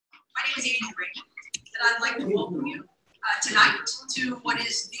name is Angie Raymond, and I'd like to welcome you tonight to what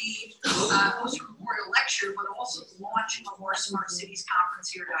is the Ostrom Memorial Lecture, but also the launch of our Smart Cities Conference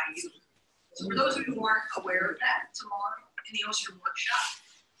here at IU. So for those of you who aren't aware of that, tomorrow in the Ostrom workshop,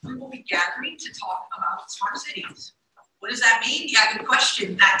 we will be gathering to talk about smart cities. What does that mean? Yeah, good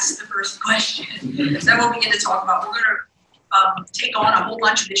question. That's the first question. Then we'll begin to talk about. We're going to take on a whole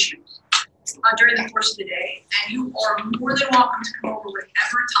bunch of issues during the course of the day, and you are more than welcome to come over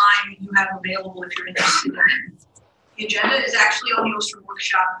whatever time you have available if you're interested in it. The agenda is actually on the Ostrom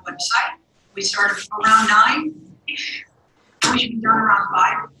Workshop website. We start around 9-ish. We should be done around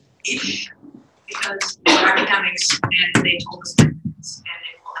 5-ish because we're academics and they told us 10 minutes, and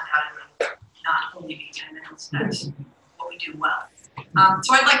it will undoubtedly not only be 10 minutes. That's what we do well.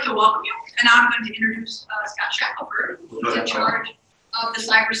 So I'd like to welcome you, and now I'm going to introduce Scott Shackelford, who's in charge of the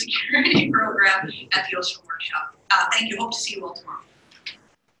cybersecurity program at the Ostrom Workshop. Thank you. Hope to see you all tomorrow.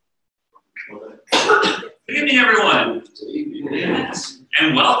 Good evening, everyone. Yes.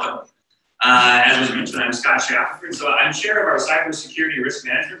 And welcome. As was mentioned, I'm Scott Shackelford. So I'm chair of our cybersecurity risk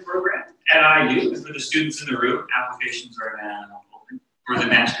management program at IU. For the students in the room, applications are now open for the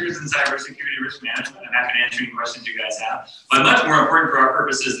masters in cybersecurity risk management. I'm happy to answer any questions you guys have. But much more important for our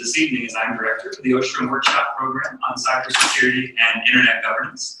purposes this evening is I'm director of the Ostrom Workshop program on cybersecurity and internet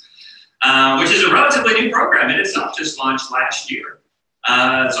governance, which is a relatively new program. It itself just launched last year. So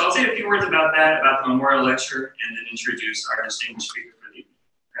I'll say a few words about that, about the memorial lecture, and then introduce our distinguished speaker for the evening.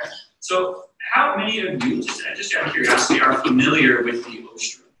 Okay. So how many of you, just out of curiosity, are familiar with the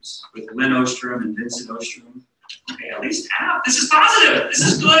Ostroms, with Lynn Ostrom and Vincent Ostrom? Okay, at least half. This is positive. This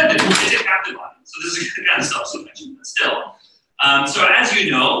is good. They did half the body. So this is kind of self-sufficient, but still. So as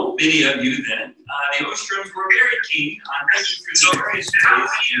you know, many of you then, the Ostroms were very keen on thinking through the various ways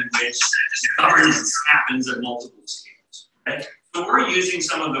in which governance happens at multiple scales. Right? So we're using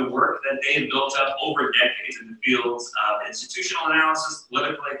some of the work that they had built up over decades in the fields of institutional analysis,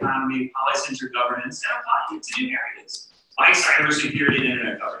 political economy, policy-centered governance, and applying it to new areas like cybersecurity and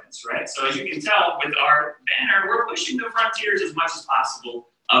internet governance, right? So as you can tell with our banner, we're pushing the frontiers as much as possible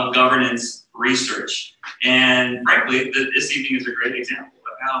of governance research. And frankly, this evening is a great example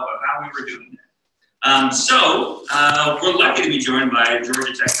of how we were doing that. So we're lucky to be joined by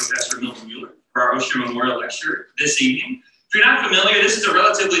Georgia Tech Professor Milton Mueller for our Ostrom Memorial Lecture this evening. If you're not familiar, this is a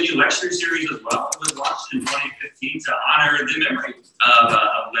relatively new lecture series as well. It was launched in 2015 to honor the memory of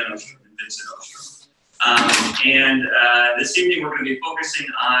Lynn Ostrom and Vincent Ostrom. This evening we're going to be focusing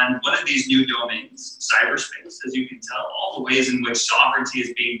on one of these new domains, cyberspace, as you can tell, all the ways in which sovereignty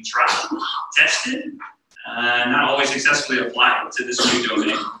is being tried, tested, not always successfully applied to this new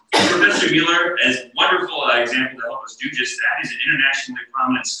domain. Professor Mueller is a wonderful example to help us do just that. He's an internationally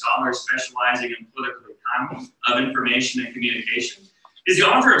prominent scholar specializing in political economy of information and communication. He's the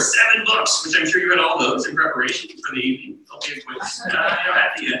author of 7 books, which I'm sure you read all those in preparation for the evening. There'll be a quiz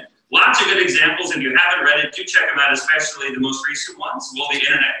at the end. Lots of good examples. If you haven't read it, do check them out, especially the most recent ones. Will the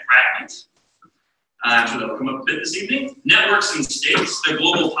Internet Fragment? So that'll come up a bit this evening. Networks and States, the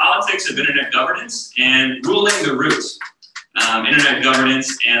global politics of internet governance, and ruling the roots. Internet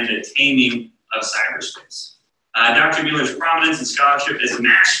governance and the taming of cyberspace. Dr. Mueller's prominence and scholarship is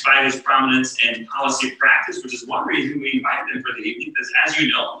matched by his prominence in policy practice, which is one reason we invited him for the evening, because as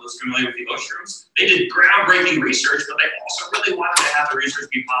you know, those familiar with the Ostroms, they did groundbreaking research, but they also really wanted to have the research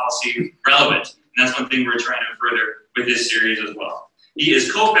be policy relevant. And that's one thing we're trying to further with this series as well. He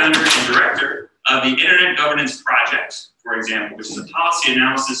is co-founder and director of the Internet Governance Project, for example, which is a policy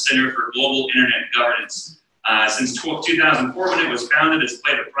analysis center for global internet governance. Since 2004, when it was founded, it's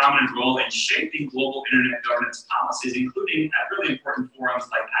played a prominent role in shaping global internet governance policies, including at really important forums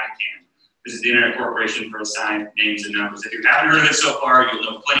like ICANN. This is the Internet Corporation for Assigned Names and Numbers. If you haven't heard of it so far, you'll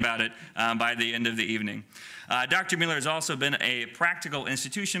know plenty about it by the end of the evening. Dr. Mueller has also been a practical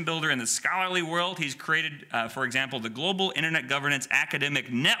institution builder in the scholarly world. He's created, for example, the Global Internet Governance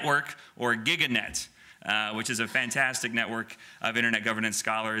Academic Network, or GigaNet. Which is a fantastic network of internet governance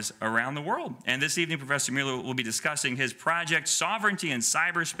scholars around the world. And this evening, Professor Mueller will be discussing his project, Sovereignty in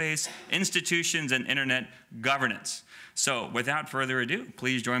Cyberspace, Institutions and Internet Governance. So without further ado,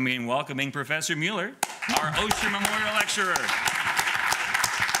 please join me in welcoming Professor Mueller, our Ostrom Memorial Lecturer.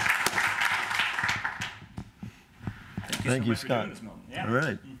 Thank you, Scott. Yeah. All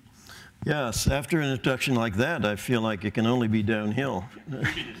right. Yes, after an introduction like that, I feel like it can only be downhill.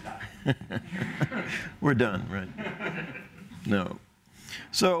 We're done, right? No.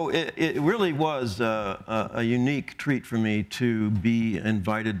 So it really was a unique treat for me to be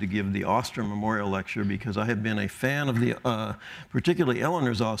invited to give the Ostrom Memorial Lecture, because I have been a fan of the, particularly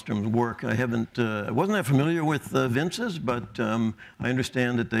Eleanor Ostrom's work. I wasn't that familiar with Vince's, but I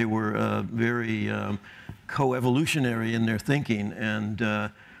understand that they were very co-evolutionary in their thinking. And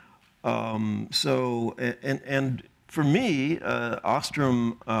for me,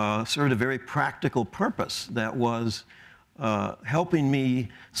 Ostrom served a very practical purpose that was helping me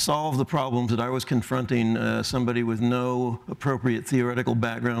solve the problems that I was confronting, somebody with no appropriate theoretical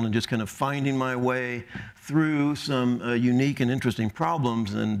background, and just kind of finding my way through some unique and interesting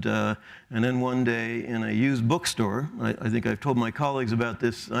problems. And then one day in a used bookstore, I think I've told my colleagues about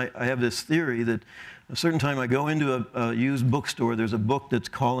this, I have this theory that a certain time I go into a used bookstore, there's a book that's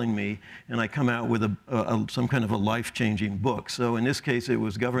calling me, and I come out with some kind of a life-changing book. So in this case, it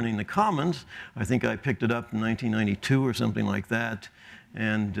was Governing the Commons. I think I picked it up in 1992 or something like that,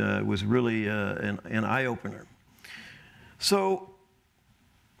 and it was really an eye-opener. So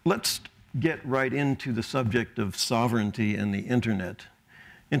let's get right into the subject of sovereignty and the internet.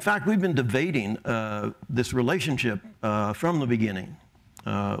 In fact, we've been debating this relationship from the beginning.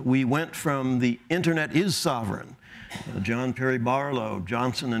 We went from the internet is sovereign, John Perry Barlow,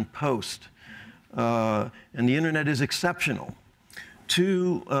 Johnson and Post, and the internet is exceptional,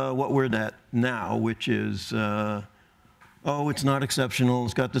 to what we're at now, which is, oh, it's not exceptional,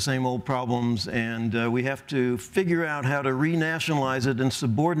 it's got the same old problems, and we have to figure out how to renationalize it and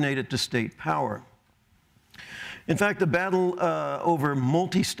subordinate it to state power. In fact, the battle over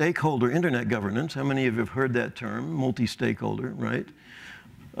multi-stakeholder internet governance, how many of you have heard that term, multi-stakeholder, right?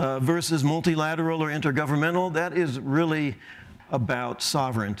 Versus multilateral or intergovernmental, that is really about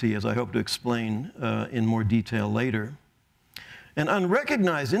sovereignty, as I hope to explain in more detail later. And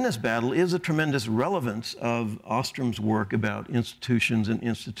unrecognized in this battle is the tremendous relevance of Ostrom's work about institutions and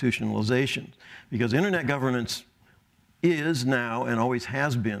institutionalization, because internet governance is now and always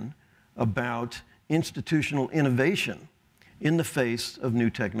has been about institutional innovation in the face of new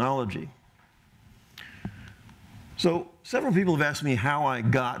technology. So several people have asked me how I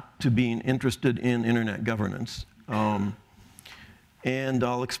got to being interested in internet governance, and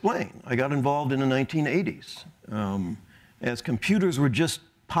I'll explain. I got involved in the 1980s as computers were just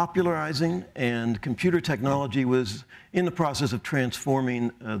popularizing and computer technology was in the process of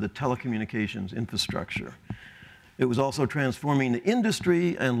transforming the telecommunications infrastructure. It was also transforming the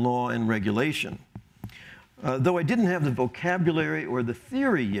industry and law and regulation. Though I didn't have the vocabulary or the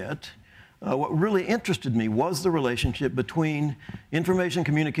theory yet, what really interested me was the relationship between information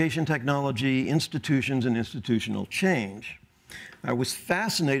communication technology, institutions, and institutional change. I was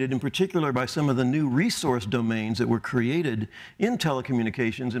fascinated in particular by some of the new resource domains that were created in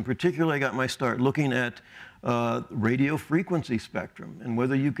telecommunications. In particular, I got my start looking at radio frequency spectrum and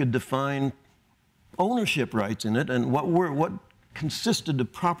whether you could define ownership rights in it and what consisted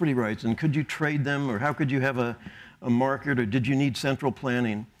of property rights, and could you trade them, or how could you have a market, or did you need central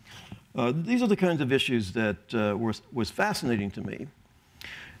planning? These are the kinds of issues that was fascinating to me.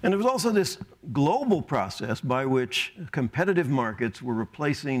 And there was also this global process by which competitive markets were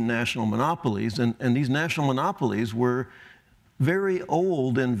replacing national monopolies, and these national monopolies were very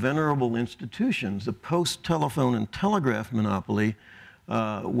old and venerable institutions. The post-telephone and telegraph monopoly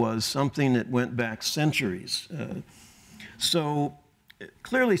was something that went back centuries. So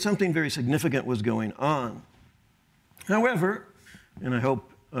clearly something very significant was going on. However, and I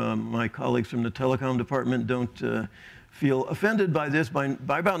hope my colleagues from the telecom department don't feel offended by this. By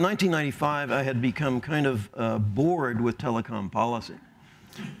about 1995, I had become kind of bored with telecom policy.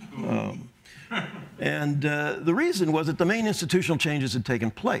 The reason was that the main institutional changes had taken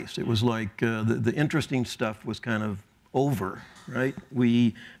place. It was like the interesting stuff was kind of over, right?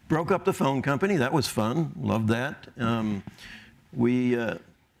 We broke up the phone company. That was fun. Loved that. We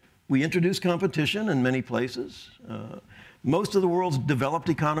introduced competition in many places. Most of the world's developed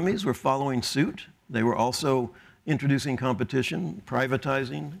economies were following suit. They were also introducing competition,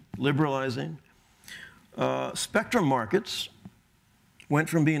 privatizing, liberalizing. Spectrum markets went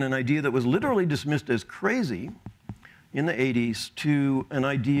from being an idea that was literally dismissed as crazy in the 80s to an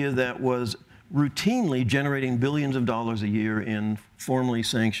idea that was routinely generating billions of dollars a year in formally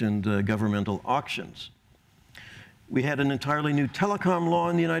sanctioned governmental auctions. We had an entirely new telecom law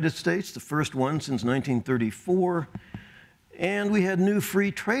in the United States, the first one since 1934. And we had new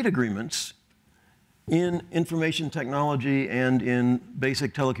free trade agreements in information technology and in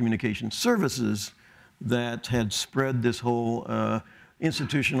basic telecommunication services that had spread this whole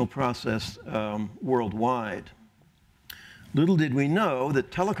institutional process worldwide. Little did we know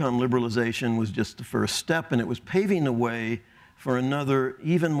that telecom liberalization was just the first step, and it was paving the way for another,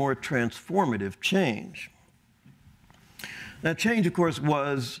 even more transformative change. That change, of course,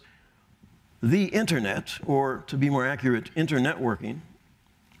 was the internet, or to be more accurate, internetworking.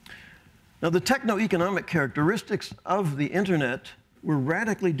 Now, the techno-economic characteristics of the internet were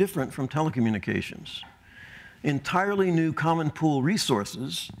radically different from telecommunications. Entirely new common pool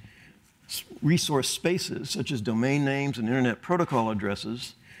resources, resource spaces, such as domain names and internet protocol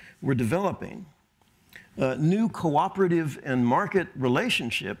addresses, were developing. New cooperative and market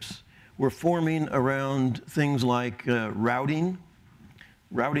relationships were forming around things like routing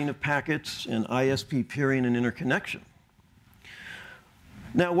of packets, and ISP peering and interconnection.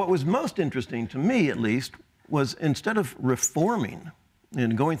 Now, what was most interesting to me, at least, was instead of reforming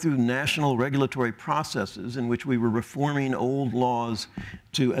and going through national regulatory processes in which we were reforming old laws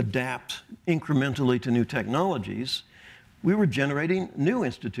to adapt incrementally to new technologies, we were generating new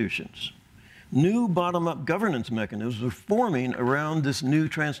institutions. New bottom-up governance mechanisms were forming around this new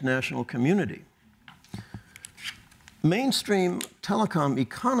transnational community. Mainstream telecom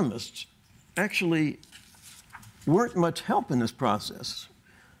economists actually weren't much help in this process.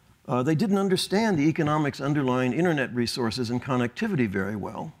 They didn't understand the economics underlying internet resources and connectivity very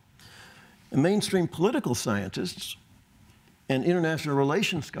well. And mainstream political scientists and international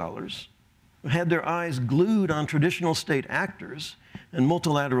relations scholars had their eyes glued on traditional state actors and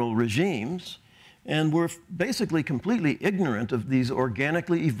multilateral regimes, and were basically completely ignorant of these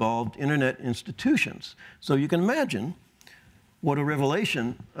organically evolved internet institutions. So you can imagine what a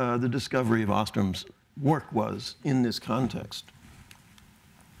revelation the discovery of Ostrom's work was in this context.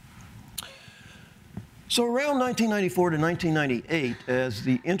 So around 1994 to 1998, as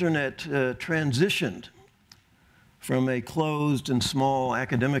the internet transitioned from a closed and small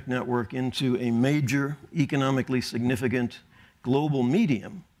academic network into a major, economically significant global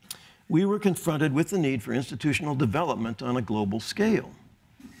medium, we were confronted with the need for institutional development on a global scale.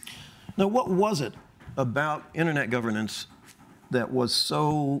 Now, what was it about internet governance that was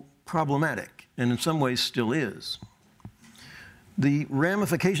so problematic, and in some ways still is? The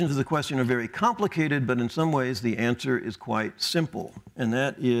ramifications of the question are very complicated, but in some ways the answer is quite simple, and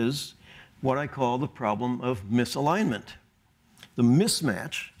that is what I call the problem of misalignment. The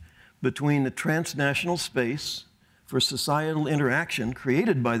mismatch between the transnational space for societal interaction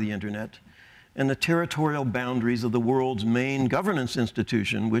created by the internet and the territorial boundaries of the world's main governance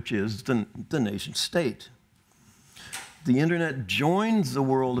institution, which is the nation state. The internet joins the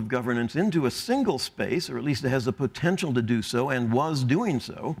world of governance into a single space, or at least it has the potential to do so, and was doing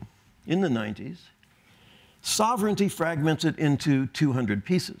so in the 90s. Sovereignty fragments it into 200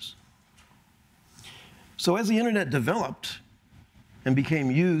 pieces. So as the internet developed and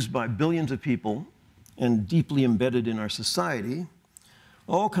became used by billions of people and deeply embedded in our society,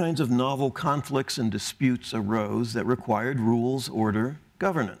 all kinds of novel conflicts and disputes arose that required rules, order,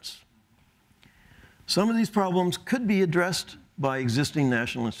 governance. Some of these problems could be addressed by existing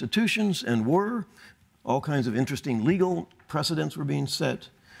national institutions, and were. All kinds of interesting legal precedents were being set.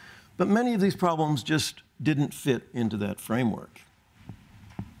 But many of these problems just didn't fit into that framework.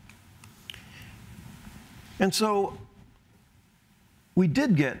 And so we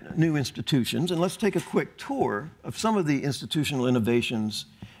did get new institutions, and let's take a quick tour of some of the institutional innovations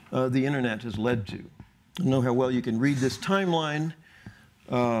the internet has led to. I don't know how well you can read this timeline,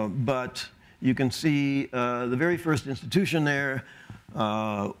 but you can see the very first institution there,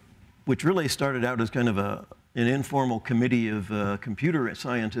 which really started out as kind of an informal committee of computer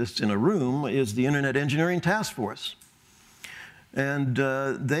scientists in a room, is the Internet Engineering Task Force. And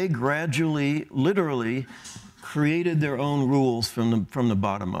they gradually, literally, created their own rules from the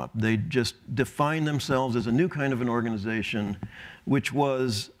bottom up. They just defined themselves as a new kind of an organization, which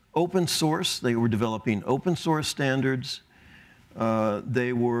was open source. They were developing open source standards.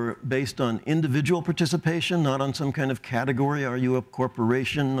 They were based on individual participation, not on some kind of category. Are you a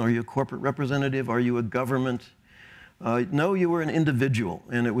corporation? Are you a corporate representative? Are you a government? No, you were an individual,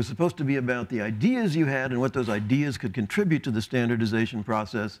 and it was supposed to be about the ideas you had and what those ideas could contribute to the standardization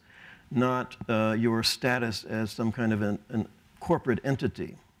process, not your status as some kind of an corporate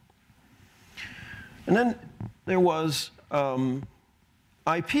entity. And then there was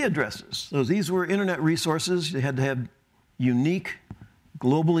IP addresses. So these were internet resources. They had to have unique,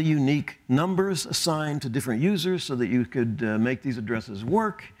 globally unique numbers assigned to different users so that you could make these addresses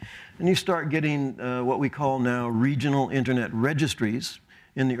work. And you start getting what we call now regional internet registries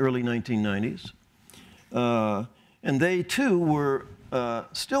in the early 1990s. And they too were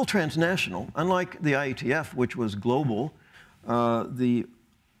still transnational. Unlike the IETF, which was global, the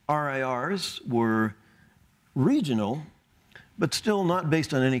RIRs were regional, but still not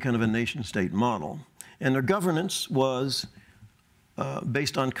based on any kind of a nation-state model. And their governance was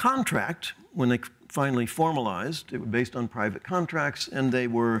based on contract. When they finally formalized, it was based on private contracts, and they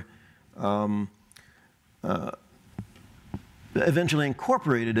were eventually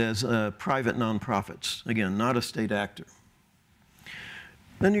incorporated as private nonprofits. Again, not a state actor.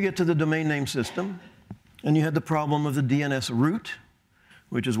 Then you get to the domain name system, and you had the problem of the DNS root,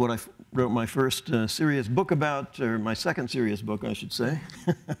 which is what I wrote my first serious book about, or my second serious book, I should say.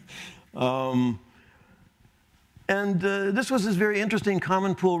 This was this very interesting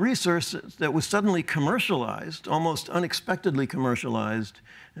common pool resource that was suddenly commercialized, almost unexpectedly commercialized,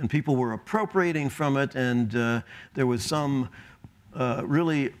 and people were appropriating from it, and there was some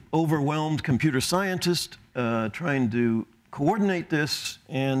really overwhelmed computer scientist trying to coordinate this,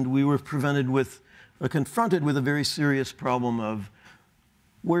 and we were confronted with a very serious problem of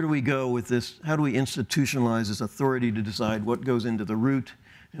where do we go with this? How do we institutionalize this authority to decide what goes into the root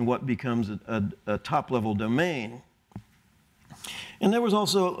and what becomes a top-level domain? And there was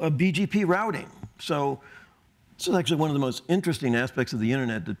also a BGP routing. So this is actually one of the most interesting aspects of the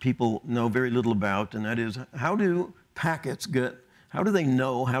internet that people know very little about, and that is, how do packets how do they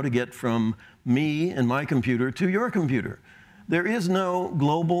know how to get from me and my computer to your computer? There is no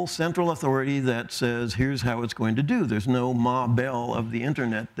global central authority that says, here's how it's going to do. There's no Ma Bell of the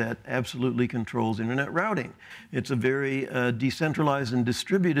internet that absolutely controls internet routing. It's a very decentralized and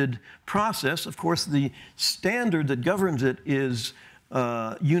distributed process. Of course, the standard that governs it is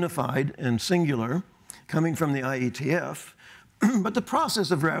unified and singular, coming from the IETF. But the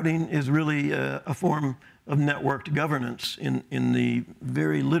process of routing is really a form of networked governance in the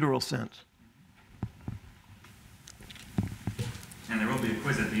very literal sense. And there will be a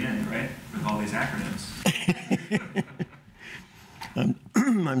quiz at the end, right? With all these acronyms.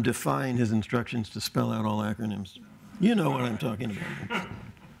 I'm defying his instructions to spell out all acronyms. You know what I'm talking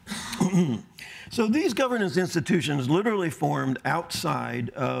about. So these governance institutions literally formed outside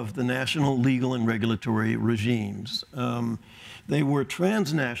of the national legal and regulatory regimes. They were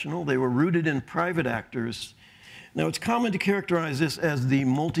transnational. They were rooted in private actors. Now, it's common to characterize this as the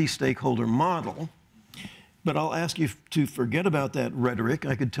multi-stakeholder model. But I'll ask you to forget about that rhetoric.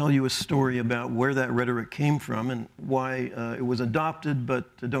 I could tell you a story about where that rhetoric came from and why it was adopted,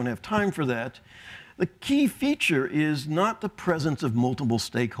 but I don't have time for that. The key feature is not the presence of multiple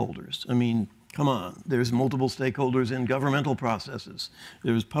stakeholders. I mean, come on, there's multiple stakeholders in governmental processes.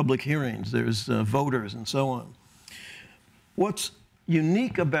 There's public hearings, there's voters, and so on. What's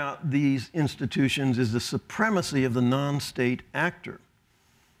unique about these institutions is the supremacy of the non-state actor.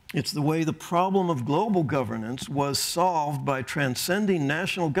 It's the way the problem of global governance was solved by transcending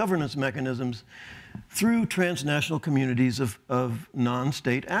national governance mechanisms through transnational communities of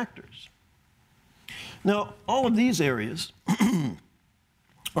non-state actors. Now, all of these areas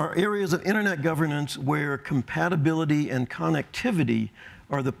are areas of internet governance where compatibility and connectivity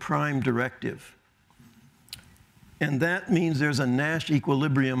are the prime directive. And that means there's a Nash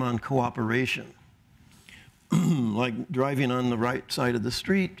equilibrium on cooperation. Like driving on the right side of the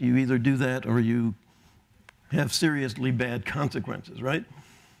street, you either do that or you have seriously bad consequences, right?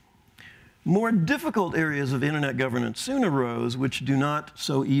 More difficult areas of internet governance soon arose which do not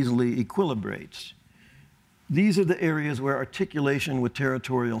so easily equilibrate. These are the areas where articulation with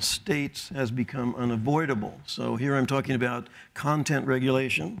territorial states has become unavoidable. So here I'm talking about content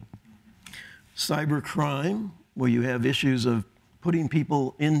regulation, cybercrime, where you have issues of putting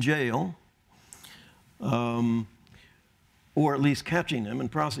people in jail, or at least catching them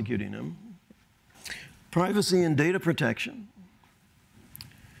and prosecuting them. Privacy and data protection,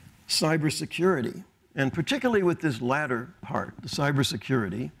 cybersecurity, and particularly with this latter part, the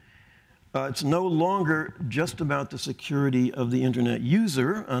cybersecurity, it's no longer just about the security of the internet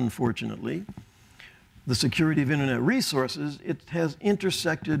user, unfortunately. The security of internet resources, it has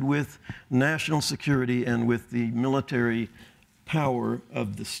intersected with national security and with the military power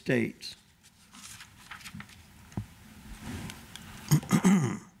of the state.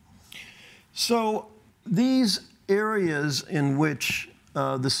 So these areas in which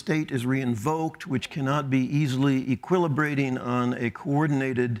the state is reinvoked, which cannot be easily equilibrating on a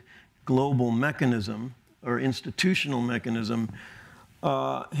coordinated global mechanism or institutional mechanism,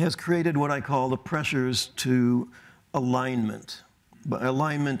 has created what I call the pressures to alignment. By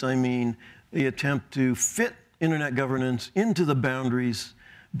alignment, I mean the attempt to fit internet governance into the boundaries,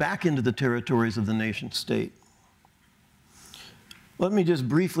 back into the territories of the nation state. Let me just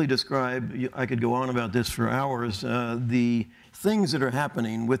briefly describe, I could go on about this for hours, the things that are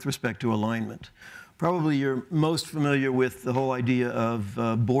happening with respect to alignment. Probably you're most familiar with the whole idea of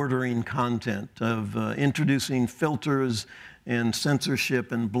bordering content, of introducing filters and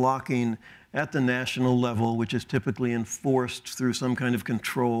censorship and blocking at the national level, which is typically enforced through some kind of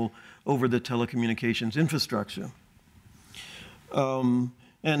control over the telecommunications infrastructure. And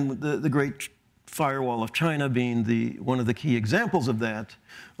the Great Firewall of China being one of the key examples of that,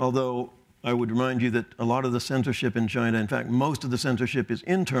 although I would remind you that a lot of the censorship in China, in fact, most of the censorship is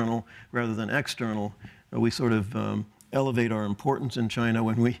internal rather than external. We sort of elevate our importance in China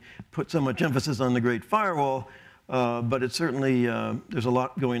when we put so much emphasis on the Great Firewall, but it certainly, there's a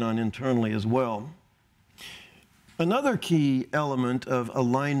lot going on internally as well. Another key element of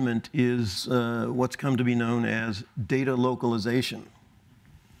alignment is what's come to be known as data localization.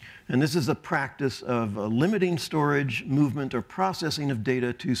 And this is a practice of limiting storage, movement, or processing of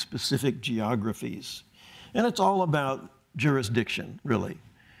data to specific geographies. And it's all about jurisdiction, really.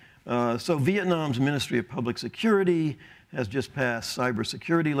 So Vietnam's Ministry of Public Security has just passed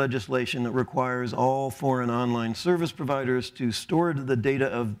cybersecurity legislation that requires all foreign online service providers to store the data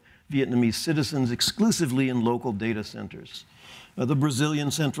of Vietnamese citizens exclusively in local data centers. The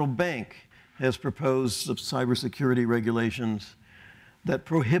Brazilian Central Bank has proposed cybersecurity regulations that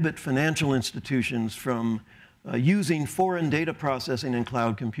prohibit financial institutions from using foreign data processing and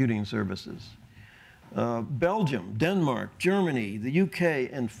cloud computing services. Belgium, Denmark, Germany, the UK,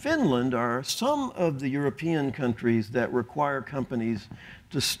 and Finland are some of the European countries that require companies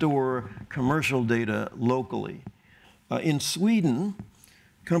to store commercial data locally. In Sweden,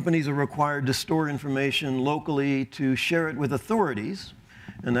 companies are required to store information locally to share it with authorities,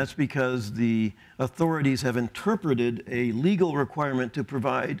 and that's because the authorities have interpreted a legal requirement to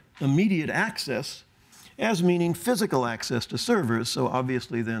provide immediate access as meaning physical access to servers, so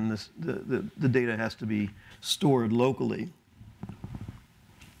obviously then the data has to be stored locally.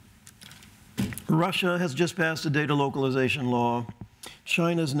 Russia has just passed a data localization law.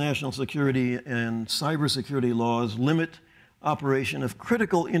 China's national security and cybersecurity laws limit operation of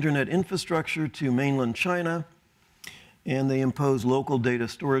critical internet infrastructure to mainland China, and they impose local data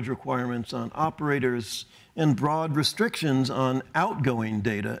storage requirements on operators and broad restrictions on outgoing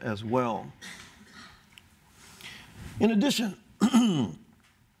data as well. In addition,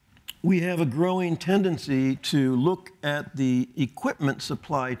 we have a growing tendency to look at the equipment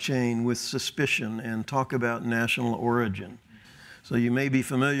supply chain with suspicion and talk about national origin. So you may be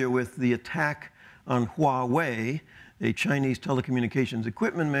familiar with the attack on Huawei, a Chinese telecommunications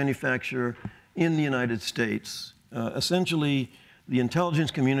equipment manufacturer in the United States. Essentially, the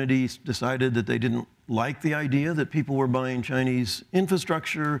intelligence community decided that they didn't like the idea that people were buying Chinese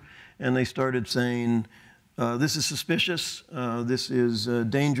infrastructure, and they started saying, this is suspicious, this is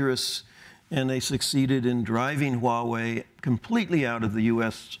dangerous, and they succeeded in driving Huawei completely out of the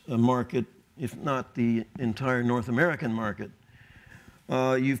US market, if not the entire North American market.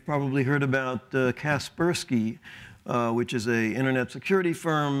 You've probably heard about Kaspersky, which is an internet security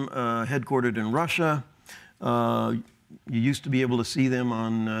firm headquartered in Russia. You used to be able to see them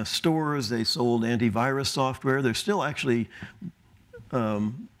on stores. They sold antivirus software. They're still actually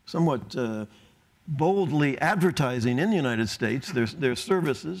somewhat boldly advertising in the United States their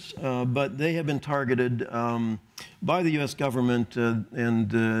services, but they have been targeted by the US government,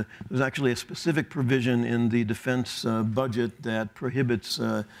 and there's actually a specific provision in the defense budget that prohibits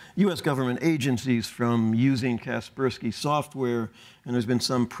US government agencies from using Kaspersky software, and there's been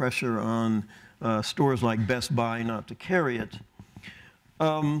some pressure on stores like Best Buy not to carry it.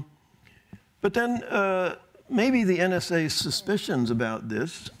 But then maybe the NSA's suspicions about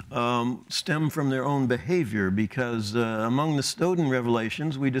this stem from their own behavior, because among the Snowden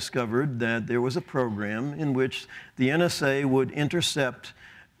revelations, we discovered that there was a program in which the NSA would intercept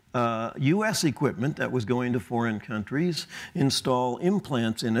US equipment that was going to foreign countries, install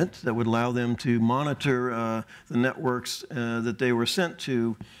implants in it that would allow them to monitor the networks that they were sent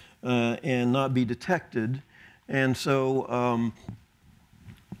to and not be detected. And so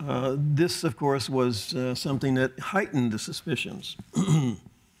this, of course, was something that heightened the suspicions.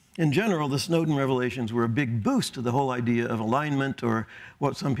 In general, the Snowden revelations were a big boost to the whole idea of alignment, or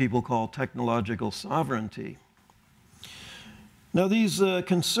what some people call technological sovereignty. Now, these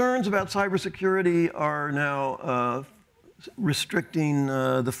concerns about cybersecurity are now restricting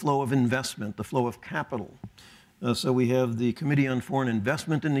the flow of investment, the flow of capital. So we have the Committee on Foreign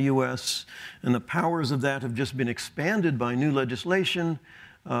Investment in the US, and the powers of that have just been expanded by new legislation,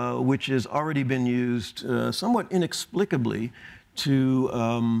 which has already been used somewhat inexplicably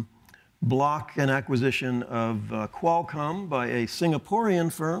to block an acquisition of Qualcomm by a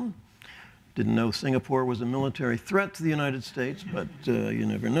Singaporean firm. Didn't know Singapore was a military threat to the United States, but you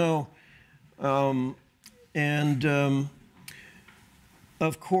never know. Of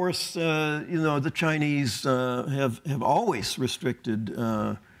course, the Chinese have always restricted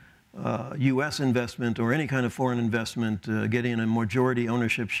U.S. investment or any kind of foreign investment getting a majority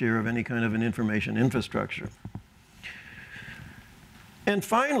ownership share of any kind of an information infrastructure. And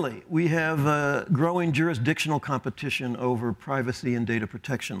finally, we have growing jurisdictional competition over privacy and data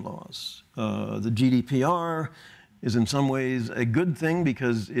protection laws. The GDPR is in some ways a good thing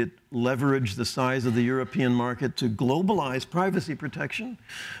because it leveraged the size of the European market to globalize privacy protection.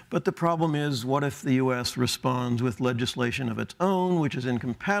 But the problem is, what if the US responds with legislation of its own, which is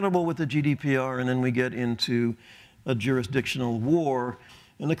incompatible with the GDPR, and then we get into a jurisdictional war?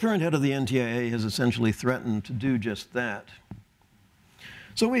 And the current head of the NTIA has essentially threatened to do just that.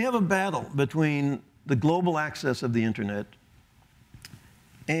 So we have a battle between the global access of the internet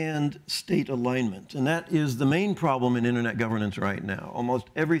and state alignment. And that is the main problem in internet governance right now. Almost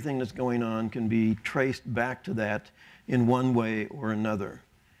everything that's going on can be traced back to that in one way or another.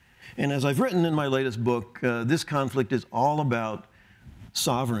 And as I've written in my latest book, this conflict is all about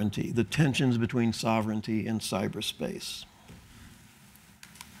sovereignty, the tensions between sovereignty and cyberspace.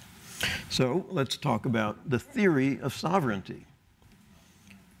 So let's talk about the theory of sovereignty.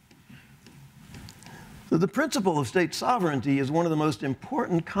 So the principle of state sovereignty is one of the most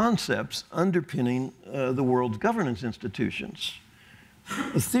important concepts underpinning the world's governance institutions.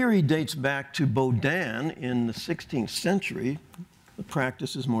 The theory dates back to Baudin in the 16th century. The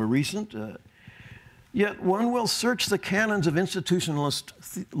practice is more recent. Yet one will search the canons of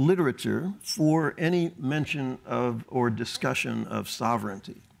institutionalist literature for any mention of or discussion of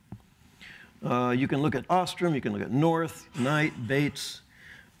sovereignty. You can look at Ostrom, you can look at North, Knight, Bates.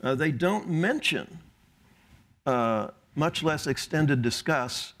 They don't mention, much less extended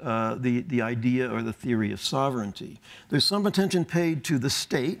discuss the idea or the theory of sovereignty. There's some attention paid to the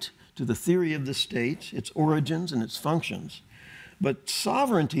state, to the theory of the state, its origins and its functions. But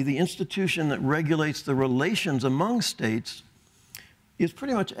sovereignty, the institution that regulates the relations among states, is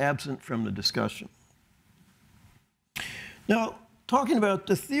pretty much absent from the discussion. Now, talking about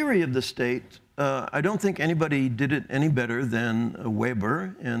the theory of the state, I don't think anybody did it any better than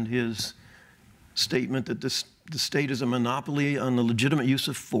Weber and his statement that the state is a monopoly on the legitimate use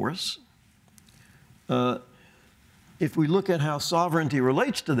of force. If we look at how sovereignty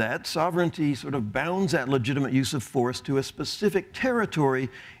relates to that, sovereignty sort of bounds that legitimate use of force to a specific territory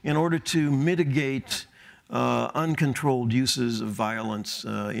in order to mitigate uncontrolled uses of violence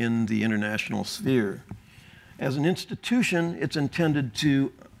in the international sphere. As an institution, it's intended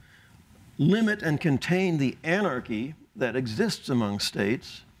to limit and contain the anarchy that exists among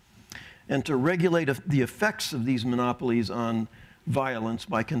states, and to regulate the effects of these monopolies on violence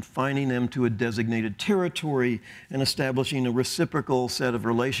by confining them to a designated territory and establishing a reciprocal set of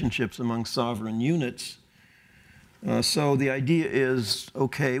relationships among sovereign units. So the idea is,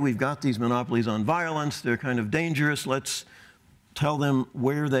 okay, we've got these monopolies on violence, they're kind of dangerous, let's tell them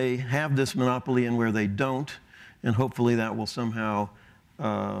where they have this monopoly and where they don't, and hopefully that will somehow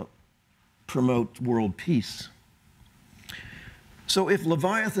promote world peace. So if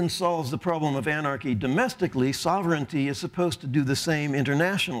Leviathan solves the problem of anarchy domestically, sovereignty is supposed to do the same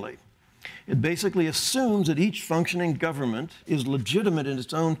internationally. It basically assumes that each functioning government is legitimate in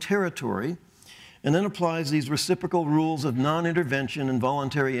its own territory, and then applies these reciprocal rules of non-intervention and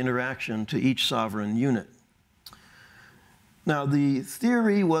voluntary interaction to each sovereign unit. Now, the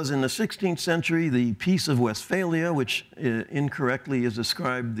theory was in the 16th century, the Peace of Westphalia, which incorrectly is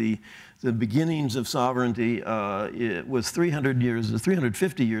described the beginnings of sovereignty. It was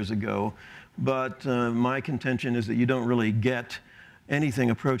 350 years ago, but my contention is that you don't really get anything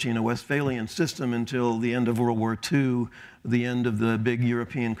approaching a Westphalian system until the end of World War II, the end of the big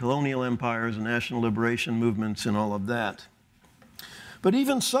European colonial empires and national liberation movements and all of that. But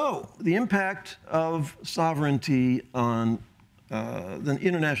even so, the impact of sovereignty on the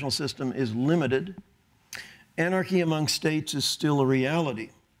international system is limited. Anarchy among states is still a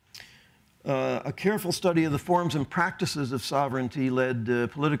reality. A careful study of the forms and practices of sovereignty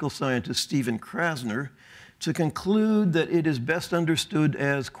led political scientist Stephen Krasner to conclude that it is best understood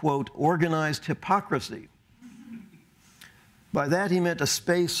as, quote, organized hypocrisy. By that he meant a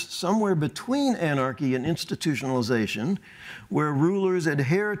space somewhere between anarchy and institutionalization, where rulers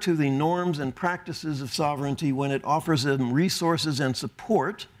adhere to the norms and practices of sovereignty when it offers them resources and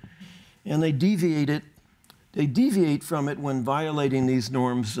support, and they deviate from it when violating these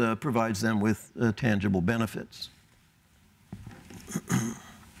norms provides them with tangible benefits.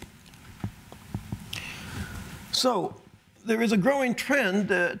 So there is a growing trend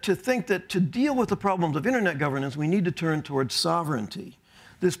to think that to deal with the problems of internet governance, we need to turn towards sovereignty.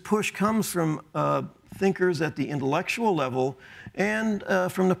 This push comes from thinkers at the intellectual level and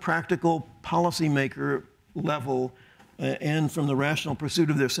from the practical policymaker level and from the rational pursuit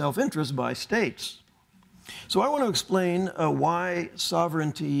of their self-interest by states. So I want to explain why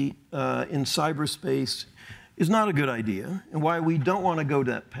sovereignty in cyberspace is not a good idea and why we don't want to go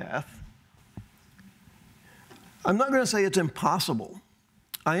that path. I'm not going to say it's impossible.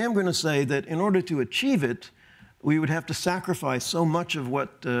 I am going to say that in order to achieve it, we would have to sacrifice so much of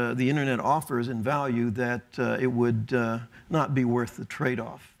what the internet offers in value that it would not be worth the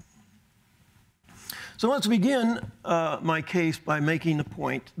trade-off. So let's begin my case by making the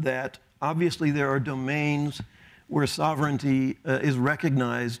point that obviously there are domains where sovereignty is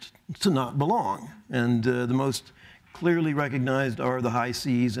recognized to not belong. And the most clearly recognized are the high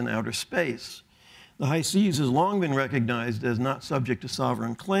seas and outer space. The high seas has long been recognized as not subject to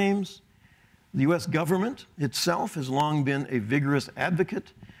sovereign claims. The US government itself has long been a vigorous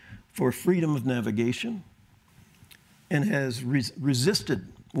advocate for freedom of navigation and has resisted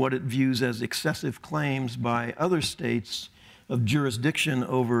what it views as excessive claims by other states of jurisdiction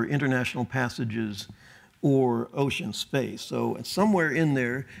over international passages or ocean space. So somewhere in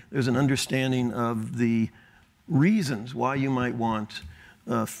there, there's an understanding of the reasons why you might want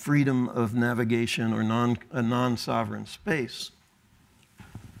freedom of navigation or a non-sovereign space.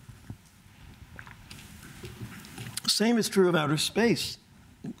 Same is true of outer space.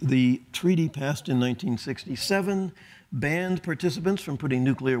 The treaty passed in 1967 banned participants from putting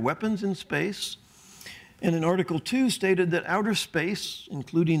nuclear weapons in space, and in Article 2 stated that outer space,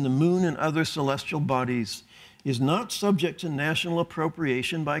 including the moon and other celestial bodies, is not subject to national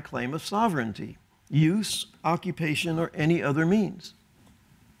appropriation by claim of sovereignty, use, occupation, or any other means.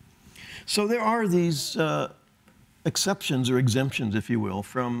 So there are these exceptions or exemptions, if you will,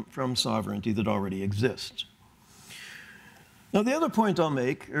 from sovereignty that already exist. Now, the other point I'll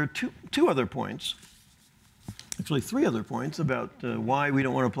make are two other points, actually three other points about why we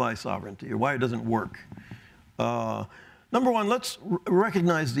don't want to apply sovereignty or why it doesn't work. Number one, let's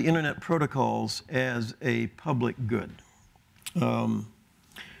recognize the internet protocols as a public good.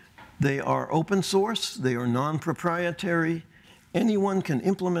 They are open source, they are non-proprietary, anyone can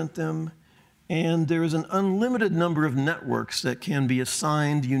implement them, and there is an unlimited number of networks that can be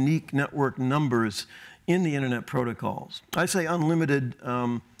assigned unique network numbers in the internet protocols. I say unlimited,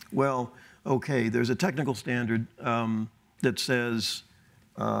 well, okay, there's a technical standard that says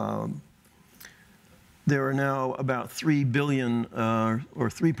there are now about 3 billion or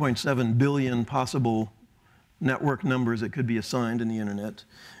 3.7 billion possible network numbers that could be assigned in the internet.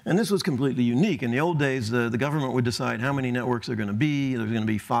 And this was completely unique. In the old days, the government would decide how many networks are going to be. There's going to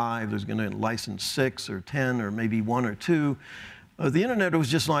be 5, there's going to license 6 or 10 or maybe 1 or 2. The internet was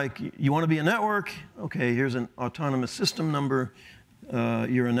just like, you want to be a network? Okay, here's an autonomous system number.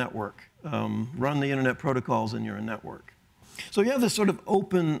 You're a network. Run the internet protocols and you're a network. So you have this sort of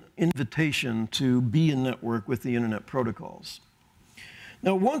open invitation to be a network with the internet protocols.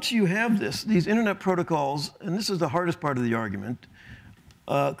 Now, once you have this, these internet protocols, and this is the hardest part of the argument,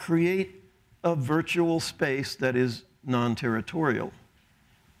 create a virtual space that is non-territorial.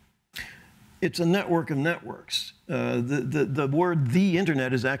 It's a network of networks. The word the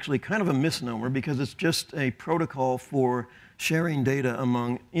internet is actually kind of a misnomer because it's just a protocol for sharing data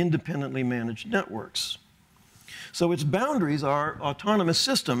among independently managed networks. So its boundaries are autonomous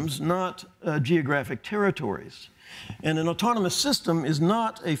systems, not geographic territories. And an autonomous system is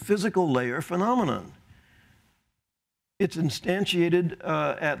not a physical layer phenomenon. It's instantiated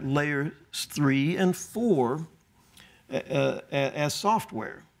at layers 3 and 4 as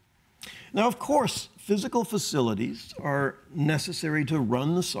software. Now, of course, physical facilities are necessary to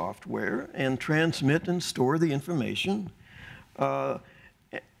run the software and transmit and store the information.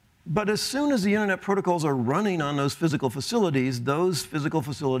 But as soon as the internet protocols are running on those physical facilities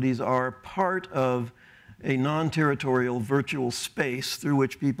are part of a non-territorial virtual space through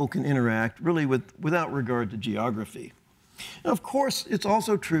which people can interact really without regard to geography. Now, of course, it's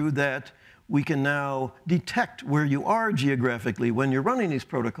also true that we can now detect where you are geographically when you're running these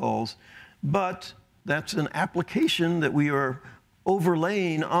protocols, but that's an application that we are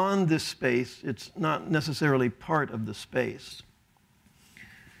overlaying on this space. It's not necessarily part of the space.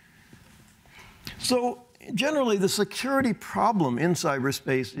 So generally, the security problem in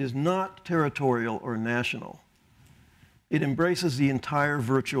cyberspace is not territorial or national. It embraces the entire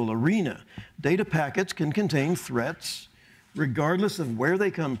virtual arena. Data packets can contain threats regardless of where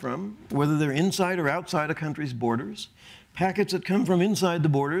they come from, whether they're inside or outside a country's borders. Packets that come from inside the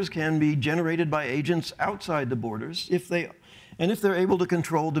borders can be generated by agents outside the borders if they're able to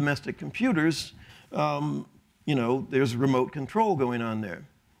control domestic computers. you know, there's remote control going on there.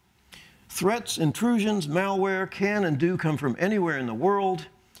 Threats, intrusions, malware can and do come from anywhere in the world,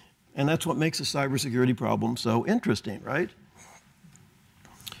 and that's what makes a cybersecurity problem so interesting, right?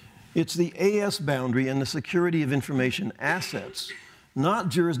 It's the AS boundary and the security of information assets, not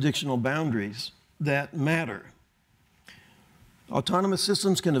jurisdictional boundaries, that matter. Autonomous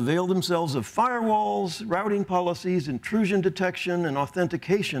systems can avail themselves of firewalls, routing policies, intrusion detection, and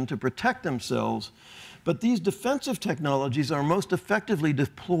authentication to protect themselves, but these defensive technologies are most effectively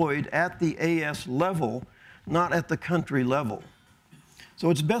deployed at the AS level, not at the country level.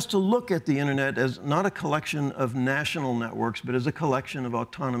 So it's best to look at the internet as not a collection of national networks, but as a collection of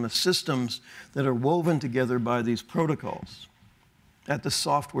autonomous systems that are woven together by these protocols at the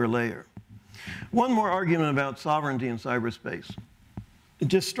software layer. One more argument about sovereignty in cyberspace. It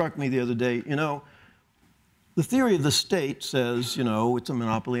just struck me the other day, you know, the theory of the state says, you know, it's a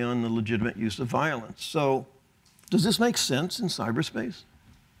monopoly on the legitimate use of violence. So does this make sense in cyberspace?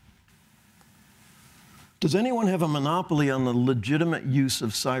 Does anyone have a monopoly on the legitimate use of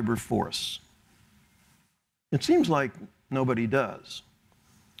cyber force? It seems like nobody does.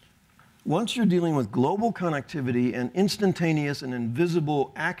 Once you're dealing with global connectivity and instantaneous and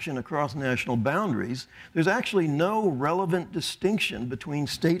invisible action across national boundaries, there's actually no relevant distinction between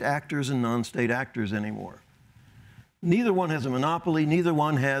state actors and non-state actors anymore. Neither one has a monopoly, neither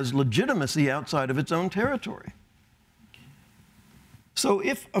one has legitimacy outside of its own territory. So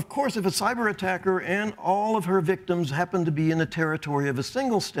of course, if a cyber attacker and all of her victims happen to be in the territory of a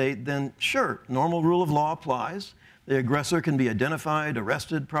single state, then sure, normal rule of law applies. The aggressor can be identified,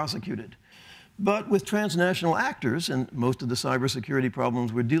 arrested, prosecuted. But with transnational actors, and most of the cybersecurity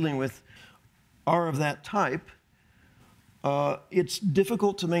problems we're dealing with are of that type, it's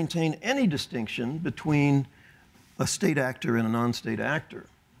difficult to maintain any distinction between a state actor and a non-state actor.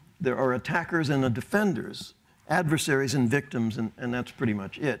 There are attackers and defenders, adversaries and victims, and that's pretty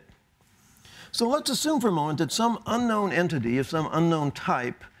much it. So let's assume for a moment that some unknown entity of some unknown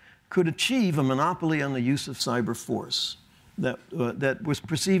type could achieve a monopoly on the use of cyber force that was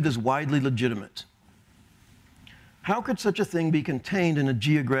perceived as widely legitimate. How could such a thing be contained in a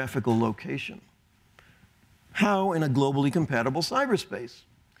geographical location? How in a globally compatible cyberspace?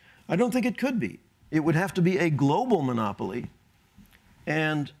 I don't think it could be. It would have to be a global monopoly,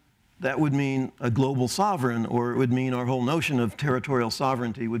 and that would mean a global sovereign, or it would mean our whole notion of territorial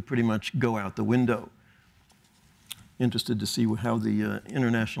sovereignty would pretty much go out the window. Interested to see how the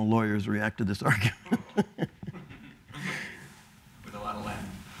international lawyers react to this argument. With a lot of land.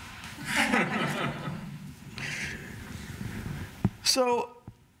 So,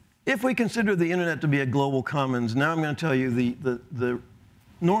 if we consider the internet to be a global commons, now I'm going to tell you the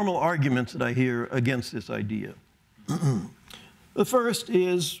normal arguments that I hear against this idea. The first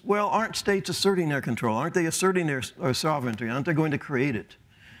is, well, aren't states asserting their control? Aren't they asserting their sovereignty? Aren't they going to create it?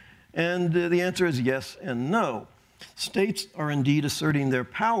 And the answer is yes and no. States are indeed asserting their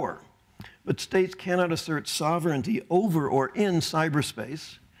power, but states cannot assert sovereignty over or in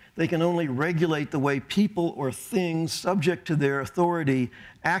cyberspace. They can only regulate the way people or things subject to their authority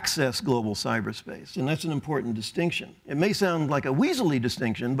access global cyberspace, and that's an important distinction. It may sound like a weaselly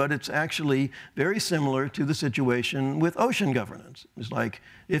distinction, but it's actually very similar to the situation with ocean governance. It's like,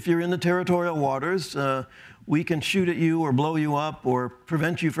 if you're in the territorial waters, we can shoot at you or blow you up or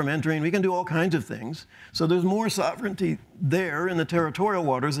prevent you from entering. We can do all kinds of things. So there's more sovereignty there in the territorial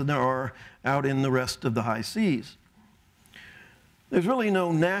waters than there are out in the rest of the high seas. There's really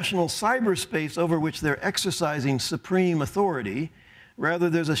no national cyberspace over which they're exercising supreme authority. Rather,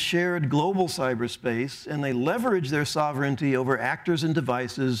 there's a shared global cyberspace, and they leverage their sovereignty over actors and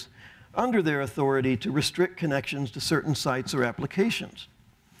devices under their authority to restrict connections to certain sites or applications.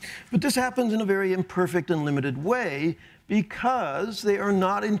 But this happens in a very imperfect and limited way because they are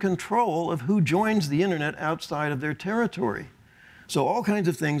not in control of who joins the internet outside of their territory. So all kinds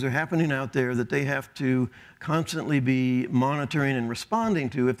of things are happening out there that they have to constantly be monitoring and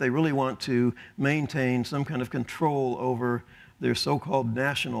responding to if they really want to maintain some kind of control over their so-called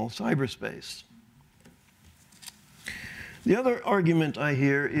national cyberspace. The other argument I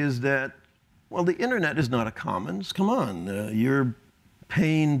hear is that, well, the internet is not a commons. Come on, you're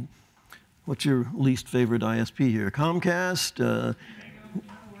paying, what's your least favorite ISP here? Comcast?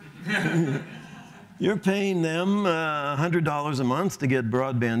 You're paying them $100 a month to get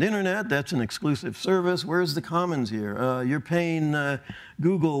broadband internet. That's an exclusive service. Where's the commons here? You're paying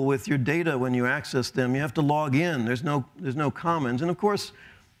Google with your data when you access them. You have to log in. There's no commons. And of course,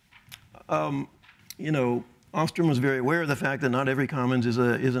 you know, Ostrom was very aware of the fact that not every commons is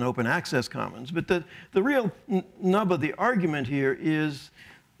an open access commons. But the real nub of the argument here is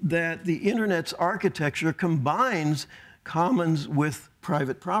that the internet's architecture combines commons with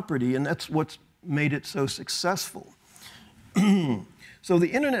private property, and that's what's made it so successful. So the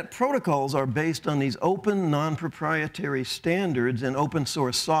internet protocols are based on these open, non-proprietary standards and open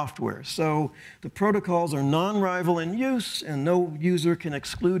source software. So the protocols are non-rival in use, and no user can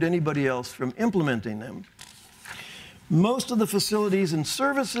exclude anybody else from implementing them. Most of the facilities and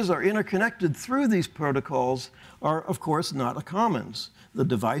services are interconnected through these protocols are, of course, not a commons. The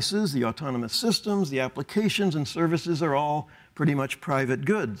devices, the autonomous systems, the applications and services are all pretty much private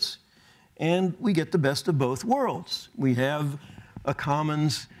goods. And we get the best of both worlds. We have a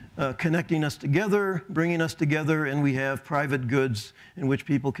commons connecting us together, bringing us together, and we have private goods in which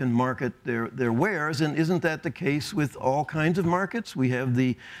people can market their wares. And isn't that the case with all kinds of markets? We have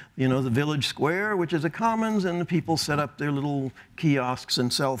the village square, which is a commons, and the people set up their little kiosks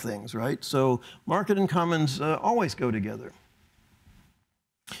and sell things, right? So market and commons always go together.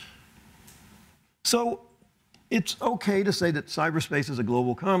 So it's okay to say that cyberspace is a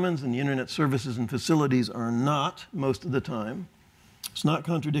global commons and the internet services and facilities are not most of the time. It's not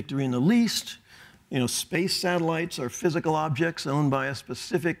contradictory in the least. Space satellites are physical objects owned by a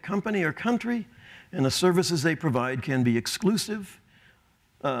specific company or country, and the services they provide can be exclusive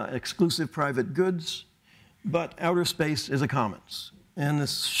private goods, but outer space is a commons. And the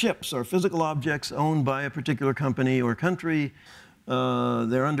ships are physical objects owned by a particular company or country.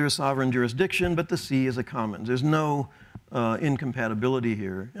 They're under sovereign jurisdiction, but the sea is a commons. There's no incompatibility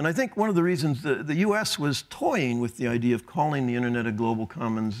here. And I think one of the reasons the US was toying with the idea of calling the internet a global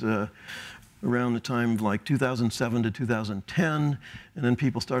commons around the time of like 2007 to 2010, and then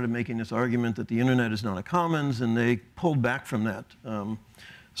people started making this argument that the internet is not a commons, and they pulled back from that.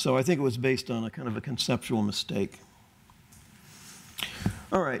 So I think it was based on a kind of a conceptual mistake.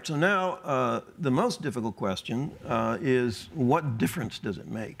 All right, so now the most difficult question is, what difference does it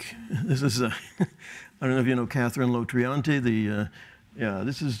make? This is, I don't know if you know Catherine Lotrianti,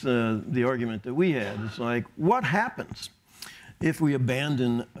 this is the argument that we had. It's like, what happens if we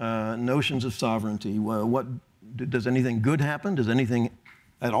abandon notions of sovereignty? Well, does anything good happen? Does anything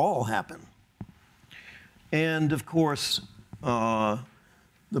at all happen? And of course,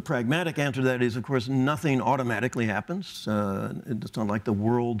 the pragmatic answer to that is, of course, nothing automatically happens. It's not like the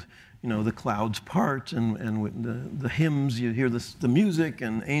world, the clouds part and the hymns, you hear the music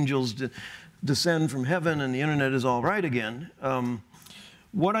and angels descend from heaven and the internet is all right again.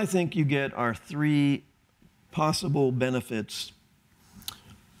 What I think you get are three possible benefits.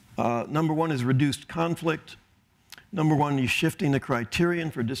 Number one is reduced conflict. Number one, you're shifting the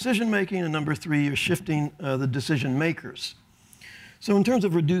criterion for decision making. And number three, you're shifting the decision makers. So in terms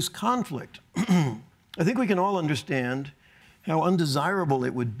of reduced conflict, I think we can all understand how undesirable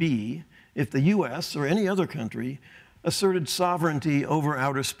it would be if the US or any other country asserted sovereignty over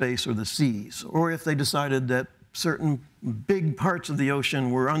outer space or the seas, or if they decided that certain big parts of the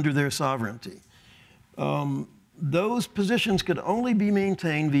ocean were under their sovereignty. Those positions could only be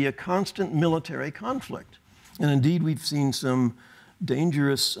maintained via constant military conflict. And indeed, we've seen some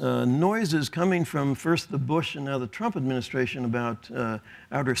dangerous noises coming from first the Bush and now the Trump administration about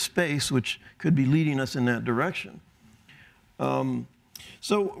outer space, which could be leading us in that direction.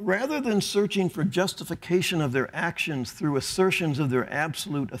 So rather than searching for justification of their actions through assertions of their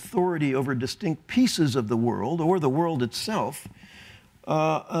absolute authority over distinct pieces of the world or the world itself,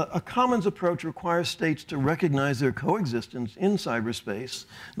 a commons approach requires states to recognize their coexistence in cyberspace,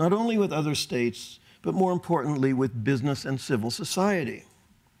 not only with other states, but more importantly, with business and civil society.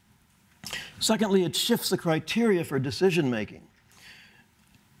 Secondly, it shifts the criteria for decision-making.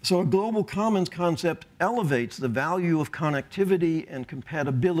 So a global commons concept elevates the value of connectivity and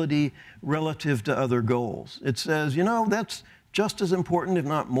compatibility relative to other goals. It says, that's just as important, if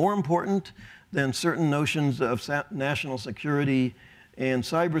not more important, than certain notions of national security and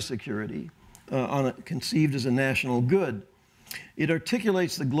cybersecurity conceived as a national good. It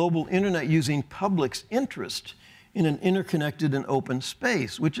articulates the global internet using public's interest in an interconnected and open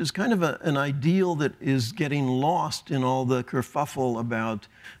space, which is kind of an ideal that is getting lost in all the kerfuffle about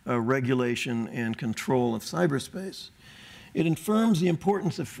regulation and control of cyberspace. It affirms the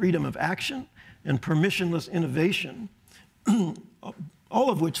importance of freedom of action and permissionless innovation, all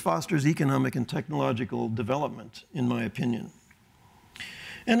of which fosters economic and technological development, in my opinion.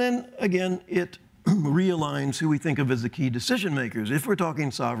 And then, again, it realigns who we think of as the key decision makers. If we're talking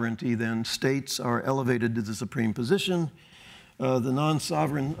sovereignty, then states are elevated to the supreme position. The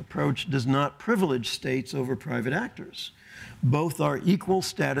non-sovereign approach does not privilege states over private actors. Both are equal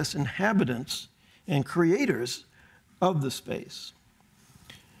status inhabitants and creators of the space.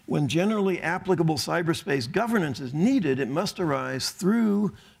 When generally applicable cyberspace governance is needed, it must arise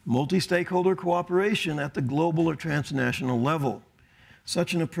through multi-stakeholder cooperation at the global or transnational level.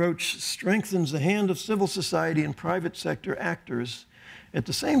 Such an approach strengthens the hand of civil society and private sector actors. At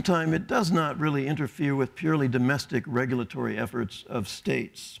the same time, it does not really interfere with purely domestic regulatory efforts of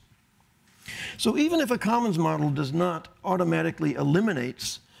states. So even if a commons model does not automatically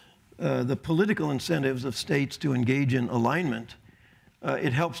eliminate the political incentives of states to engage in alignment,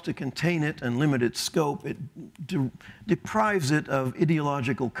 it helps to contain it and limit its scope. It deprives it of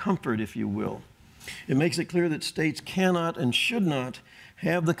ideological comfort, if you will. It makes it clear that states cannot and should not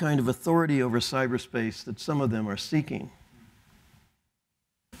have the kind of authority over cyberspace that some of them are seeking.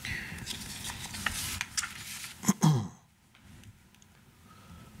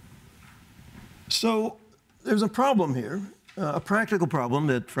 So there's a problem here, a practical problem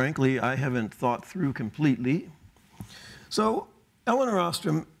that, frankly, I haven't thought through completely. So Elinor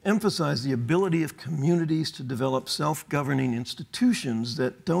Ostrom emphasized the ability of communities to develop self-governing institutions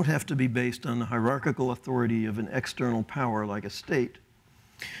that don't have to be based on the hierarchical authority of an external power like a state.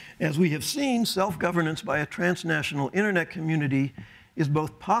 As we have seen, self-governance by a transnational internet community is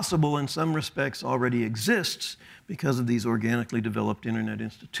both possible and in some respects already exists because of these organically developed internet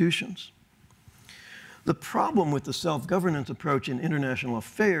institutions. The problem with the self-governance approach in international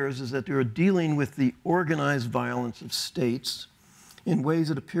affairs is that they are dealing with the organized violence of states in ways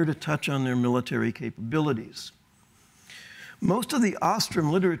that appear to touch on their military capabilities. Most of the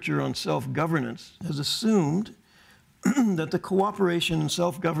Ostrom literature on self-governance has assumed that the cooperation in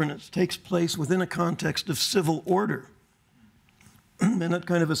self-governance takes place within a context of civil order. And that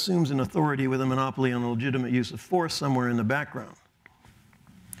kind of assumes an authority with a monopoly on the legitimate use of force somewhere in the background.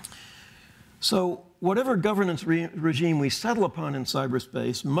 So whatever governance regime we settle upon in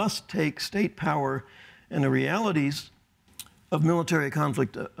cyberspace must take state power and the realities of military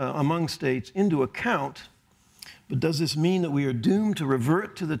conflict among states into account. But does this mean that we are doomed to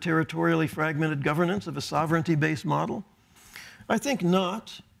revert to the territorially fragmented governance of a sovereignty-based model? I think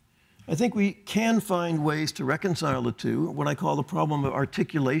not. I think we can find ways to reconcile the two, what I call the problem of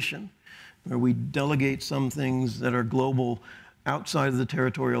articulation, where we delegate some things that are global outside of the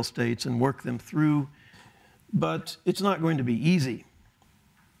territorial states and work them through, but it's not going to be easy.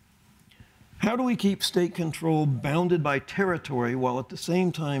 How do we keep state control bounded by territory while at the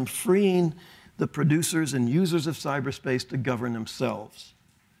same time freeing the producers and users of cyberspace to govern themselves?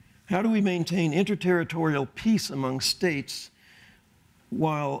 How do we maintain interterritorial peace among states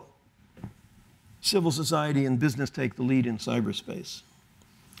while civil society and business take the lead in cyberspace?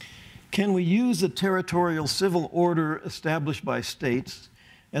 Can we use the territorial civil order established by states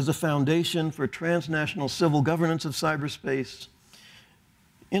as a foundation for transnational civil governance of cyberspace?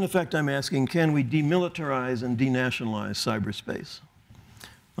 In effect, I'm asking, can we demilitarize and denationalize cyberspace?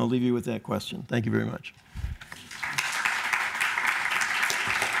 I'll leave you with that question. Thank you very much.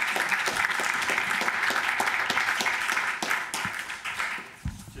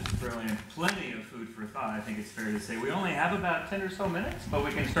 Just brilliant. Plenty of food for thought, I think it's fair to say. We only have about 10 or so minutes, but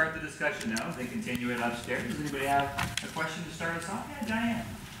we can start the discussion now. Then continue it upstairs. Does anybody have a question to start us off? Yeah, Diane.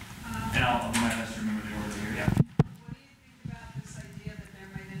 And I'll do my best to remember the order here. Yeah. What do you think about this idea that there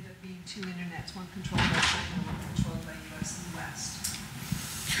might end up being two internets, one controlled by China and one controlled by US and West?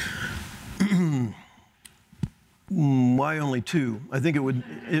 Why only two? I think it would,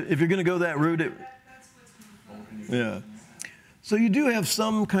 if you're going to go that route, That's what's confusing. yeah. So you do have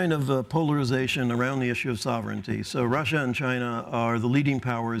some kind of polarization around the issue of sovereignty. So Russia and China are the leading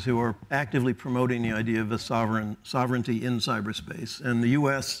powers who are actively promoting the idea of a sovereignty in cyberspace. And the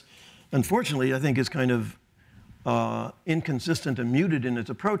US, unfortunately, I think is kind of inconsistent and muted in its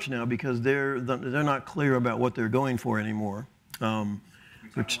approach now because they're not clear about what they're going for anymore. We talk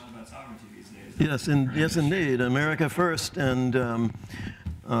a lot about sovereignty these days. Yes, indeed. America first, and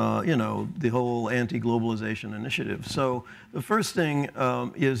you know, the whole anti-globalization initiative. So the first thing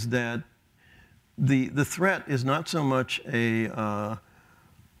is that the threat is not so much a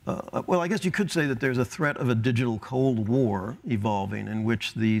well, I guess you could say that there's a threat of a digital Cold War evolving in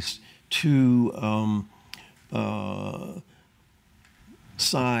which these two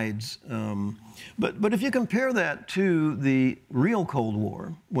sides. But if you compare that to the real Cold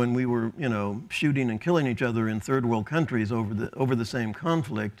War, when we were, you know, shooting and killing each other in third world countries over the same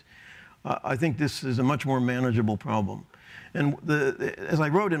conflict, I think this is a much more manageable problem. And as I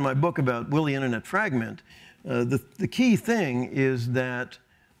wrote in my book about will the internet fragment, the key thing is that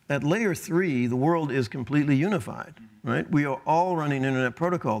at layer 3, the world is completely unified, right? We are all running internet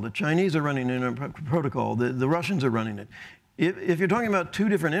protocol. The Chinese are running internet protocol. The Russians are running it. if you're talking about two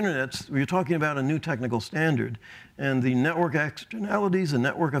different internets, you're talking about a new technical standard. And the network externalities and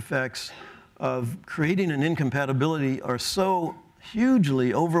network effects of creating an incompatibility are so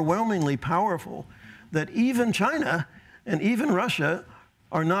hugely, overwhelmingly powerful that even China and even Russia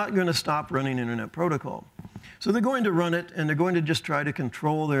are not going to stop running Internet Protocol. So they're going to run it, and they're going to just try to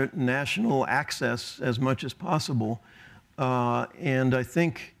control their national access as much as possible. And I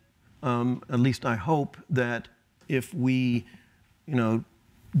think, at least I hope, that if we,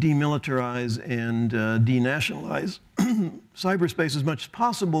 demilitarize and denationalize cyberspace as much as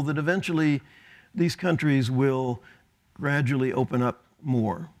possible, that eventually these countries will gradually open up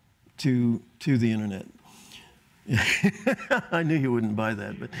more to the internet. I knew you wouldn't buy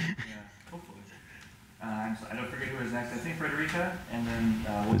that, but. Yeah, hopefully. I don't forget who is next. I think Frederica, and then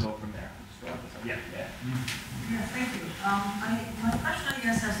we'll go from there. Yeah. Yeah, thank you. My question, I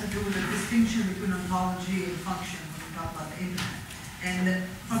guess, has to do with the distinction between ontology and function when we talk about the internet. And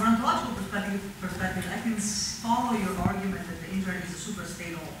from an ontological perspective, I can follow your argument that the internet is a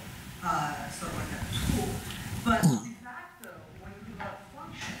suprastatal sort of like a tool. But in fact, though, when you think about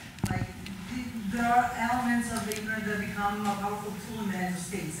function, like there are elements of the internet that become a powerful tool in the hands of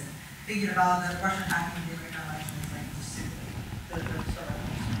states. And thinking about the Russian hacking the American election is like just simply the sort of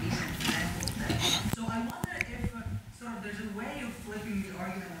recent example of that. So I wonder if sort of there's a way of flipping the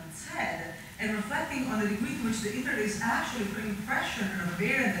argument on its head and reflecting on the degree to which the internet is actually putting pressure on a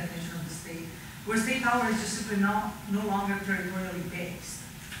variant definition of the state, where state power is just simply no longer territorially based.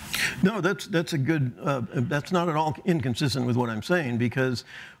 No, that's a good, that's not at all inconsistent with what I'm saying, because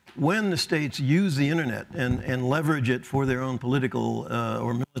when the states use the internet and leverage it for their own political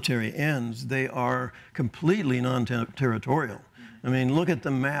or military ends, they are completely non-territorial. I mean, look at the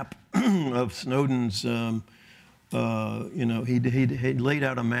map of Snowden's, he laid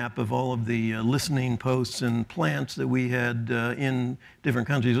out a map of all of the listening posts and plants that we had in different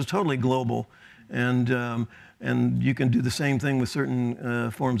countries. It was totally global. And you can do the same thing with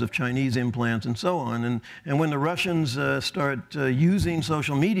certain forms of Chinese implants and so on. And when the Russians start using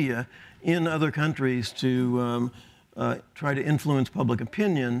social media in other countries to try to influence public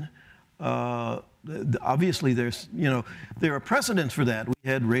opinion, obviously there are precedents for that. We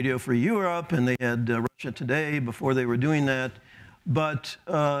had Radio Free Europe, and they had Russia Today before they were doing that. But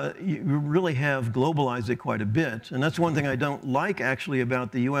you really have globalized it quite a bit. And that's one thing I don't like, actually,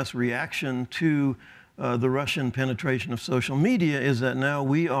 about the US reaction to the Russian penetration of social media, is that now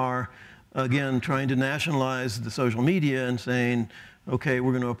we are, again, trying to nationalize the social media and saying, okay,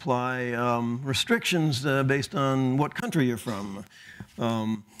 we're going to apply restrictions based on what country you're from.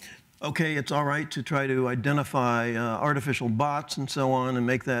 Okay, it's all right to try to identify artificial bots and so on and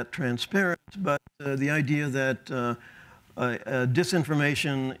make that transparent, but the idea that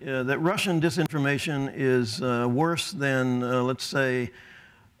disinformation, that Russian disinformation is worse than, let's say,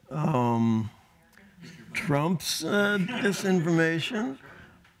 Trump's disinformation.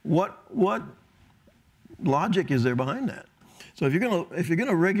 What logic is there behind that? So if you're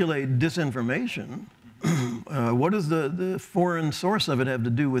gonna regulate disinformation, what does the foreign source of it have to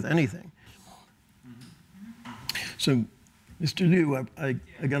do with anything? So, Mr. Liu, I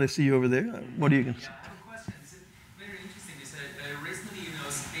got to see you over there. What do you? Yeah, I have a question. It's very interesting. Is that recently,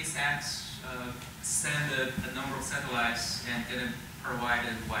 SpaceX sent a number of satellites and didn't provide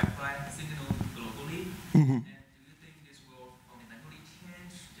a Wi-Fi signal globally. Mm-hmm. And do you think this will fundamentally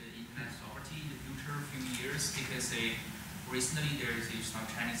change the internet sovereignty in the future few years? Because recently there is some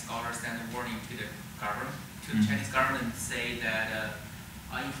Chinese scholars sent a warning to the government, the Chinese government, say that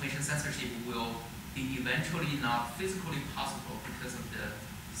information censorship will be eventually not physically possible because of the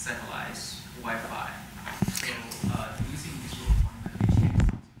satellites Wi-Fi. So do you think this will fundamentally change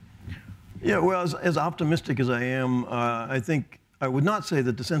something? Yeah, well, as optimistic as I am, I think I would not say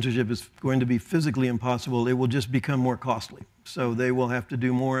that the censorship is going to be physically impossible. It will just become more costly. So they will have to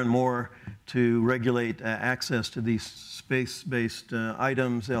do more and more to regulate access to these space-based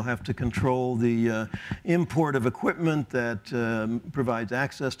items. They'll have to control the import of equipment that provides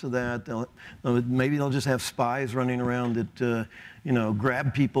access to that. Maybe they'll just have spies running around that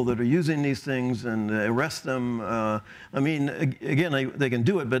grab people that are using these things and arrest them. I mean, again, they can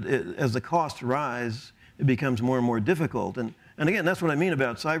do it, but as the costs rise, it becomes more and more difficult. And again, that's what I mean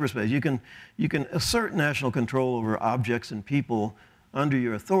about cyberspace. You can assert national control over objects and people under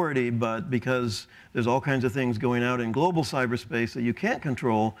your authority, but because there's all kinds of things going out in global cyberspace that you can't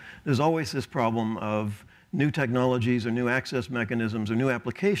control, there's always this problem of new technologies or new access mechanisms or new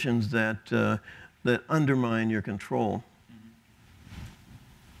applications that undermine your control.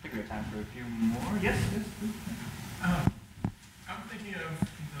 I think we have time for a few more. Yes, please. I'm thinking of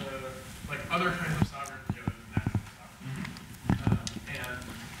other kinds of sovereignty other than national sovereignty.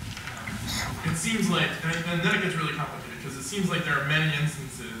 it seems like, and then it gets really complicated, because it seems like there are many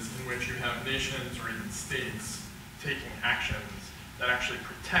instances in which you have nations or even states taking actions that actually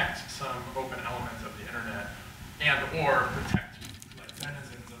protect some open element of the internet and or protect like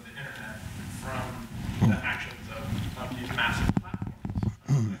denizens of the internet from the actions of these massive platforms.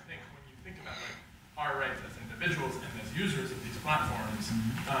 I think when you think about like our rights as individuals and as users of these platforms,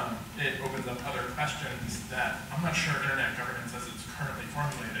 it opens up other questions that I'm not sure internet governance as it's currently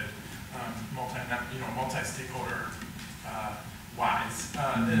formulated, multi-stakeholder wise,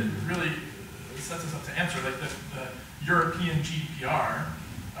 it really sets us up to answer. Like the European GDPR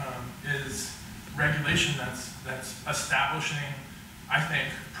is regulation that's establishing, I think,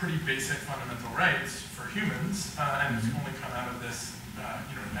 pretty basic fundamental rights for humans, and it's only come out of this,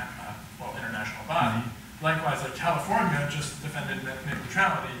 international body. Likewise, like California just defended net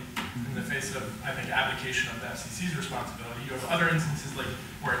neutrality in the face of, I think, abdication of the FCC's responsibility. You have other instances like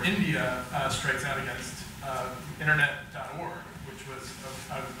where India strikes out against internet.org, which was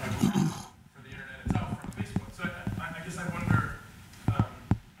a for the internet itself from Facebook. So I guess I wonder,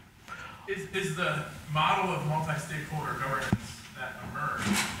 is the model of multi-stakeholder governance that emerged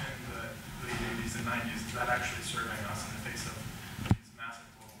in the 80s and 90s, is that actually serving us in the face of these massive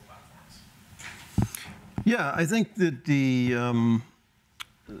global platforms? Yeah, I think that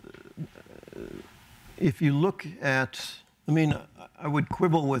if you look at, I mean, I would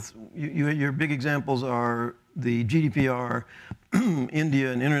quibble with, your big examples are the GDPR,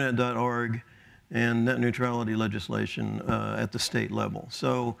 India and internet.org, and net neutrality legislation at the state level.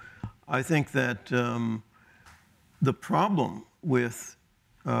 So I think that the problem with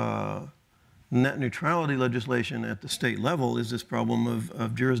net neutrality legislation at the state level is this problem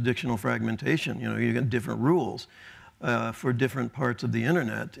of jurisdictional fragmentation. You know, you get different rules for different parts of the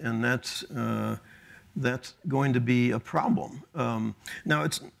internet, and that's going to be a problem. Now,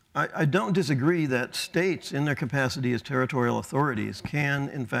 I don't disagree that states, in their capacity as territorial authorities, can,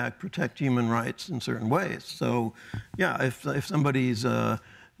 in fact, protect human rights in certain ways. So, yeah, if somebody's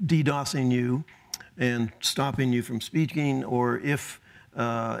DDoSing you and stopping you from speaking, or if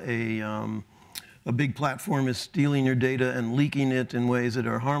a big platform is stealing your data and leaking it in ways that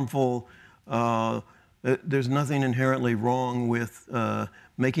are harmful, there's nothing inherently wrong with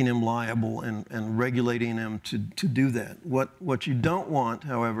making them liable and regulating them to do that. What you don't want,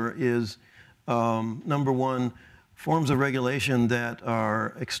 however, is, number one, forms of regulation that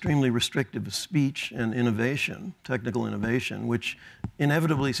are extremely restrictive of speech and innovation, technical innovation, which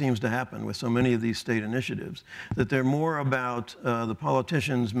inevitably seems to happen with so many of these state initiatives, that they're more about the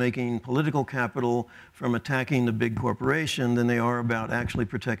politicians making political capital from attacking the big corporation than they are about actually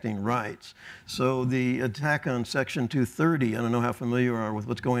protecting rights. So the attack on Section 230, I don't know how familiar you are with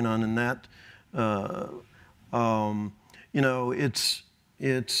what's going on in that, you know,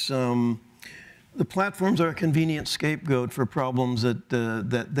 the platforms are a convenient scapegoat for problems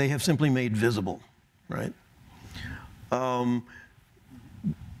that they have simply made visible, right?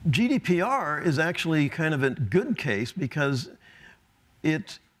 GDPR is actually kind of a good case because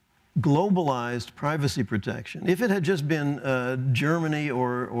it globalized privacy protection. If it had just been Germany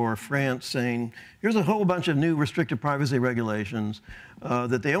or France saying, here's a whole bunch of new restrictive privacy regulations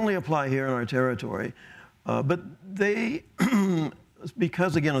that they only apply here in our territory, but they,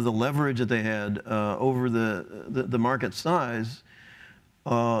 because again of the leverage that they had over the market size,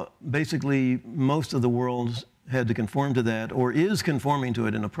 basically most of the world had to conform to that, or is conforming to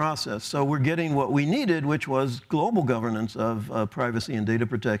it in a process. So we're getting what we needed, which was global governance of privacy and data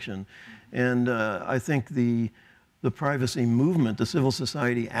protection. And I think the privacy movement, the civil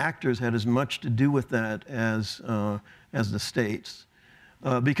society actors, had as much to do with that as the states.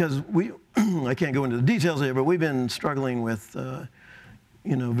 Because I can't go into the details here, but we've been struggling with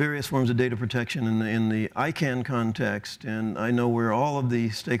you know, various forms of data protection in the ICANN context, and I know where all of the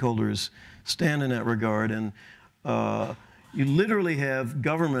stakeholders stand in that regard. And you literally have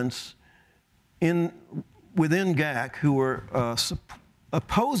governments within GAC who are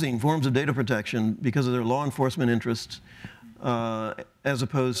opposing forms of data protection because of their law enforcement interests, as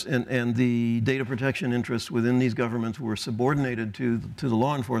opposed, and the data protection interests within these governments were subordinated to the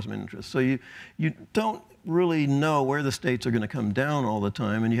law enforcement interests. So you don't really know where the states are going to come down all the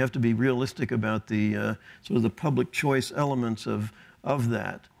time, and you have to be realistic about the sort of the public choice elements of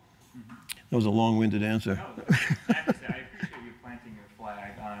that. That was a long-winded answer. No, I have to say, I appreciate you planting your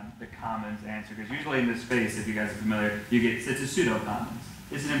flag on the commons answer, because usually in this space, if you guys are familiar, it's a pseudo-commons.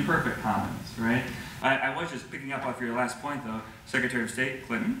 It's an imperfect commons, right? I was just picking up off your last point, though. Secretary of State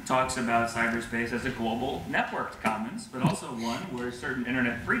Clinton talks about cyberspace as a global networked commons, but also one where certain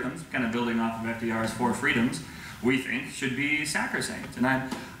internet freedoms, kind of building off of FDR's 4 freedoms, we think should be sacrosanct. And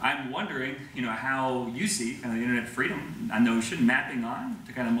I'm wondering, how you see kind of the internet freedom notion mapping on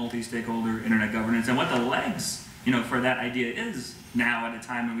to kind of multi-stakeholder internet governance, and what the legs, for that idea is now at a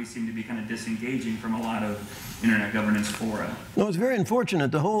time when we seem to be kind of disengaging from a lot of internet governance fora. No, it's very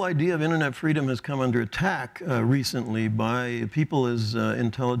unfortunate. The whole idea of internet freedom has come under attack recently by people as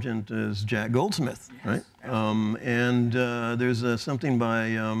intelligent as Jack Goldsmith, Yes, right? There's something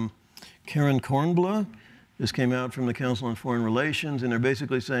by Karen Kornbluh. This came out from the Council on Foreign Relations, and they're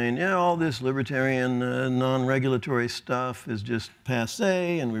basically saying, yeah, all this libertarian, non-regulatory stuff is just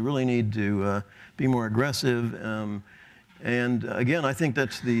passé, and we really need to be more aggressive. And again, I think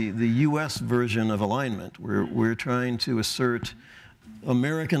that's the US version of alignment. We're trying to assert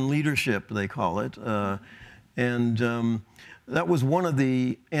American leadership, they call it. That was one of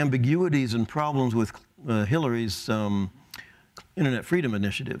the ambiguities and problems with Hillary's Internet Freedom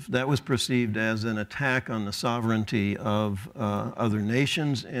Initiative. That was perceived as an attack on the sovereignty of other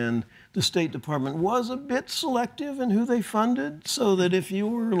nations, and the State Department was a bit selective in who they funded, so that if you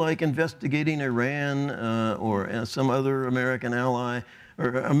were like investigating Iran or some other American ally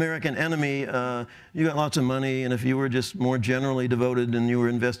or American enemy, you got lots of money, and if you were just more generally devoted and you were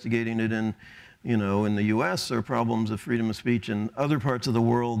investigating it in the U.S. or problems of freedom of speech in other parts of the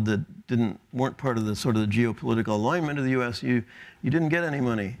world that weren't part of the sort of the geopolitical alignment of the U.S., you didn't get any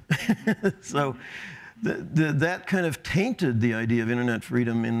money. So that kind of tainted the idea of internet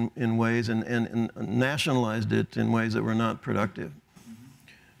freedom in ways and nationalized it in ways that were not productive.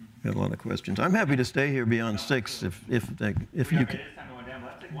 Got a lot of questions. I'm happy to stay here beyond 6 if you can. It's time going down.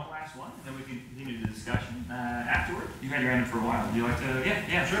 Let's take one last one, and then we can continue the discussion afterward. You had your hand up for a while. Would you like to?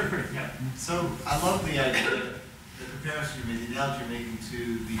 Yeah, sure. Yeah. So I love the idea, the comparison you made, the analogy you're making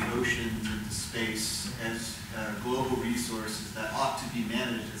to the oceans and to space as global resources that ought to be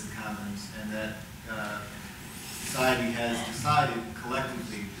managed as a commons, and that society has decided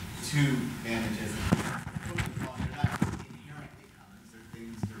collectively to manage as a commons. They're not inherently commons.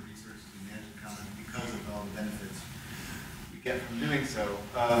 They're resources we manage as commons because of all the benefits we get from doing so.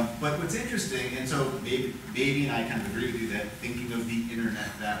 But what's interesting, and so maybe and I kind of agree with you that thinking of the internet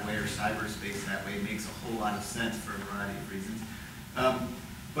that way or cyberspace that way makes a whole lot of sense for a variety of reasons.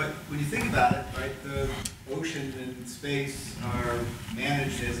 But when you think about it, right, the ocean and space are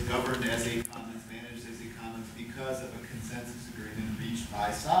managed as governed as a commons, managed as a commons because of a consensus agreement reached by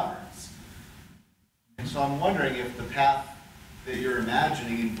sovereigns. And so I'm wondering if the path that you're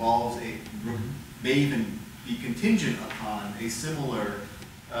imagining involves may even be contingent upon a similar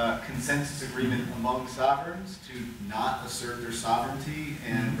consensus agreement among sovereigns to not assert their sovereignty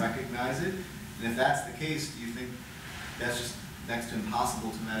and recognize it. And if that's the case, do you think that's just next to impossible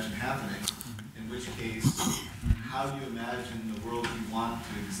to imagine happening? In which case, how do you imagine the world you want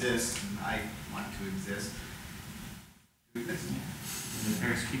to exist, and I want to exist, The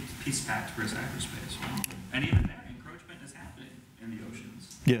Paris Peace Pact for cyberspace. And even there, encroachment is happening in the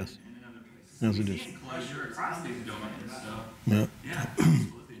oceans. Yes. And in other places. Yes, it We is. see enclosure across these domains. So, Yeah. yeah,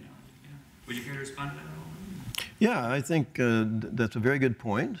 absolutely. Yeah. Would you care to respond to that at all? Yeah, I think that's a very good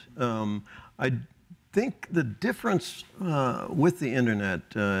point. I think the difference with the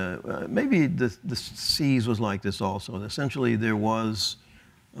internet, maybe the seas was like this also. Essentially, there was,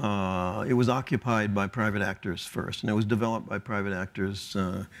 it was occupied by private actors first, and it was developed by private actors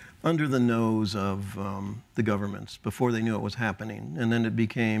under the nose of the governments before they knew it was happening. And then it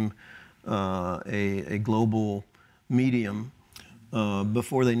became a global medium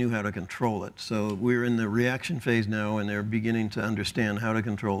before they knew how to control it. So we're in the reaction phase now, and they're beginning to understand how to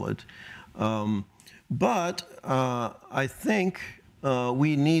control it. But I think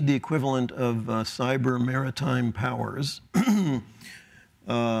we need the equivalent of cyber maritime powers,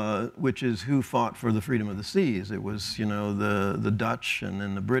 which is who fought for the freedom of the seas. It was, the Dutch and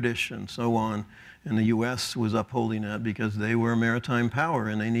then the British and so on. And the US was upholding that because they were a maritime power,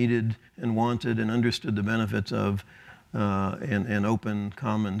 and they needed and wanted and understood the benefits of an open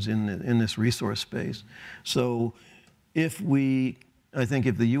commons in this resource space. So I think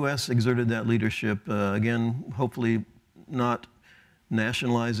if the US exerted that leadership, again, hopefully not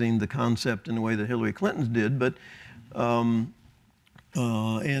nationalizing the concept in the way that Hillary Clinton did, but, and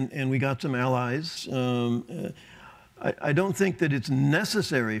we got some allies. I don't think that it's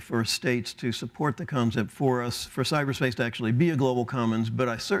necessary for states to support the concept for us, for cyberspace to actually be a global commons, but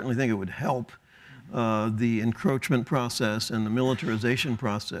I certainly think it would help the encroachment process and the militarization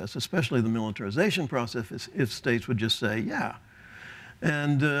process, especially the militarization process, if states would just say, yeah,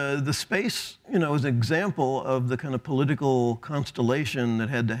 And the space, you know, is an example of the kind of political constellation that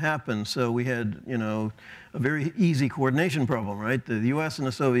had to happen. So we had, you know, a very easy coordination problem, right? The US and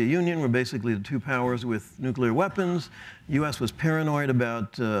the Soviet Union were basically the two powers with nuclear weapons. The US was paranoid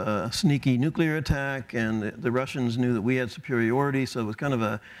about a sneaky nuclear attack, and the Russians knew that we had superiority, so it was kind of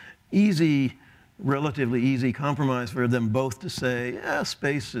a easy, relatively easy compromise for them both to say, yeah,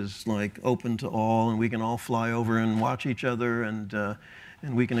 space is like open to all, and we can all fly over and watch each other, and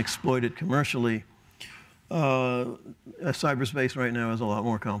we can exploit it commercially. Cyberspace right now is a lot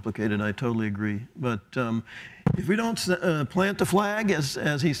more complicated, I totally agree. But if we don't plant the flag,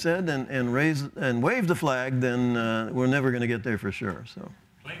 as he said, and raise and wave the flag, then we're never going to get there for sure. So.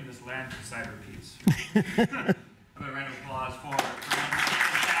 Claim this land for cyber peace. A round of applause for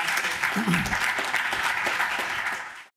fantastic.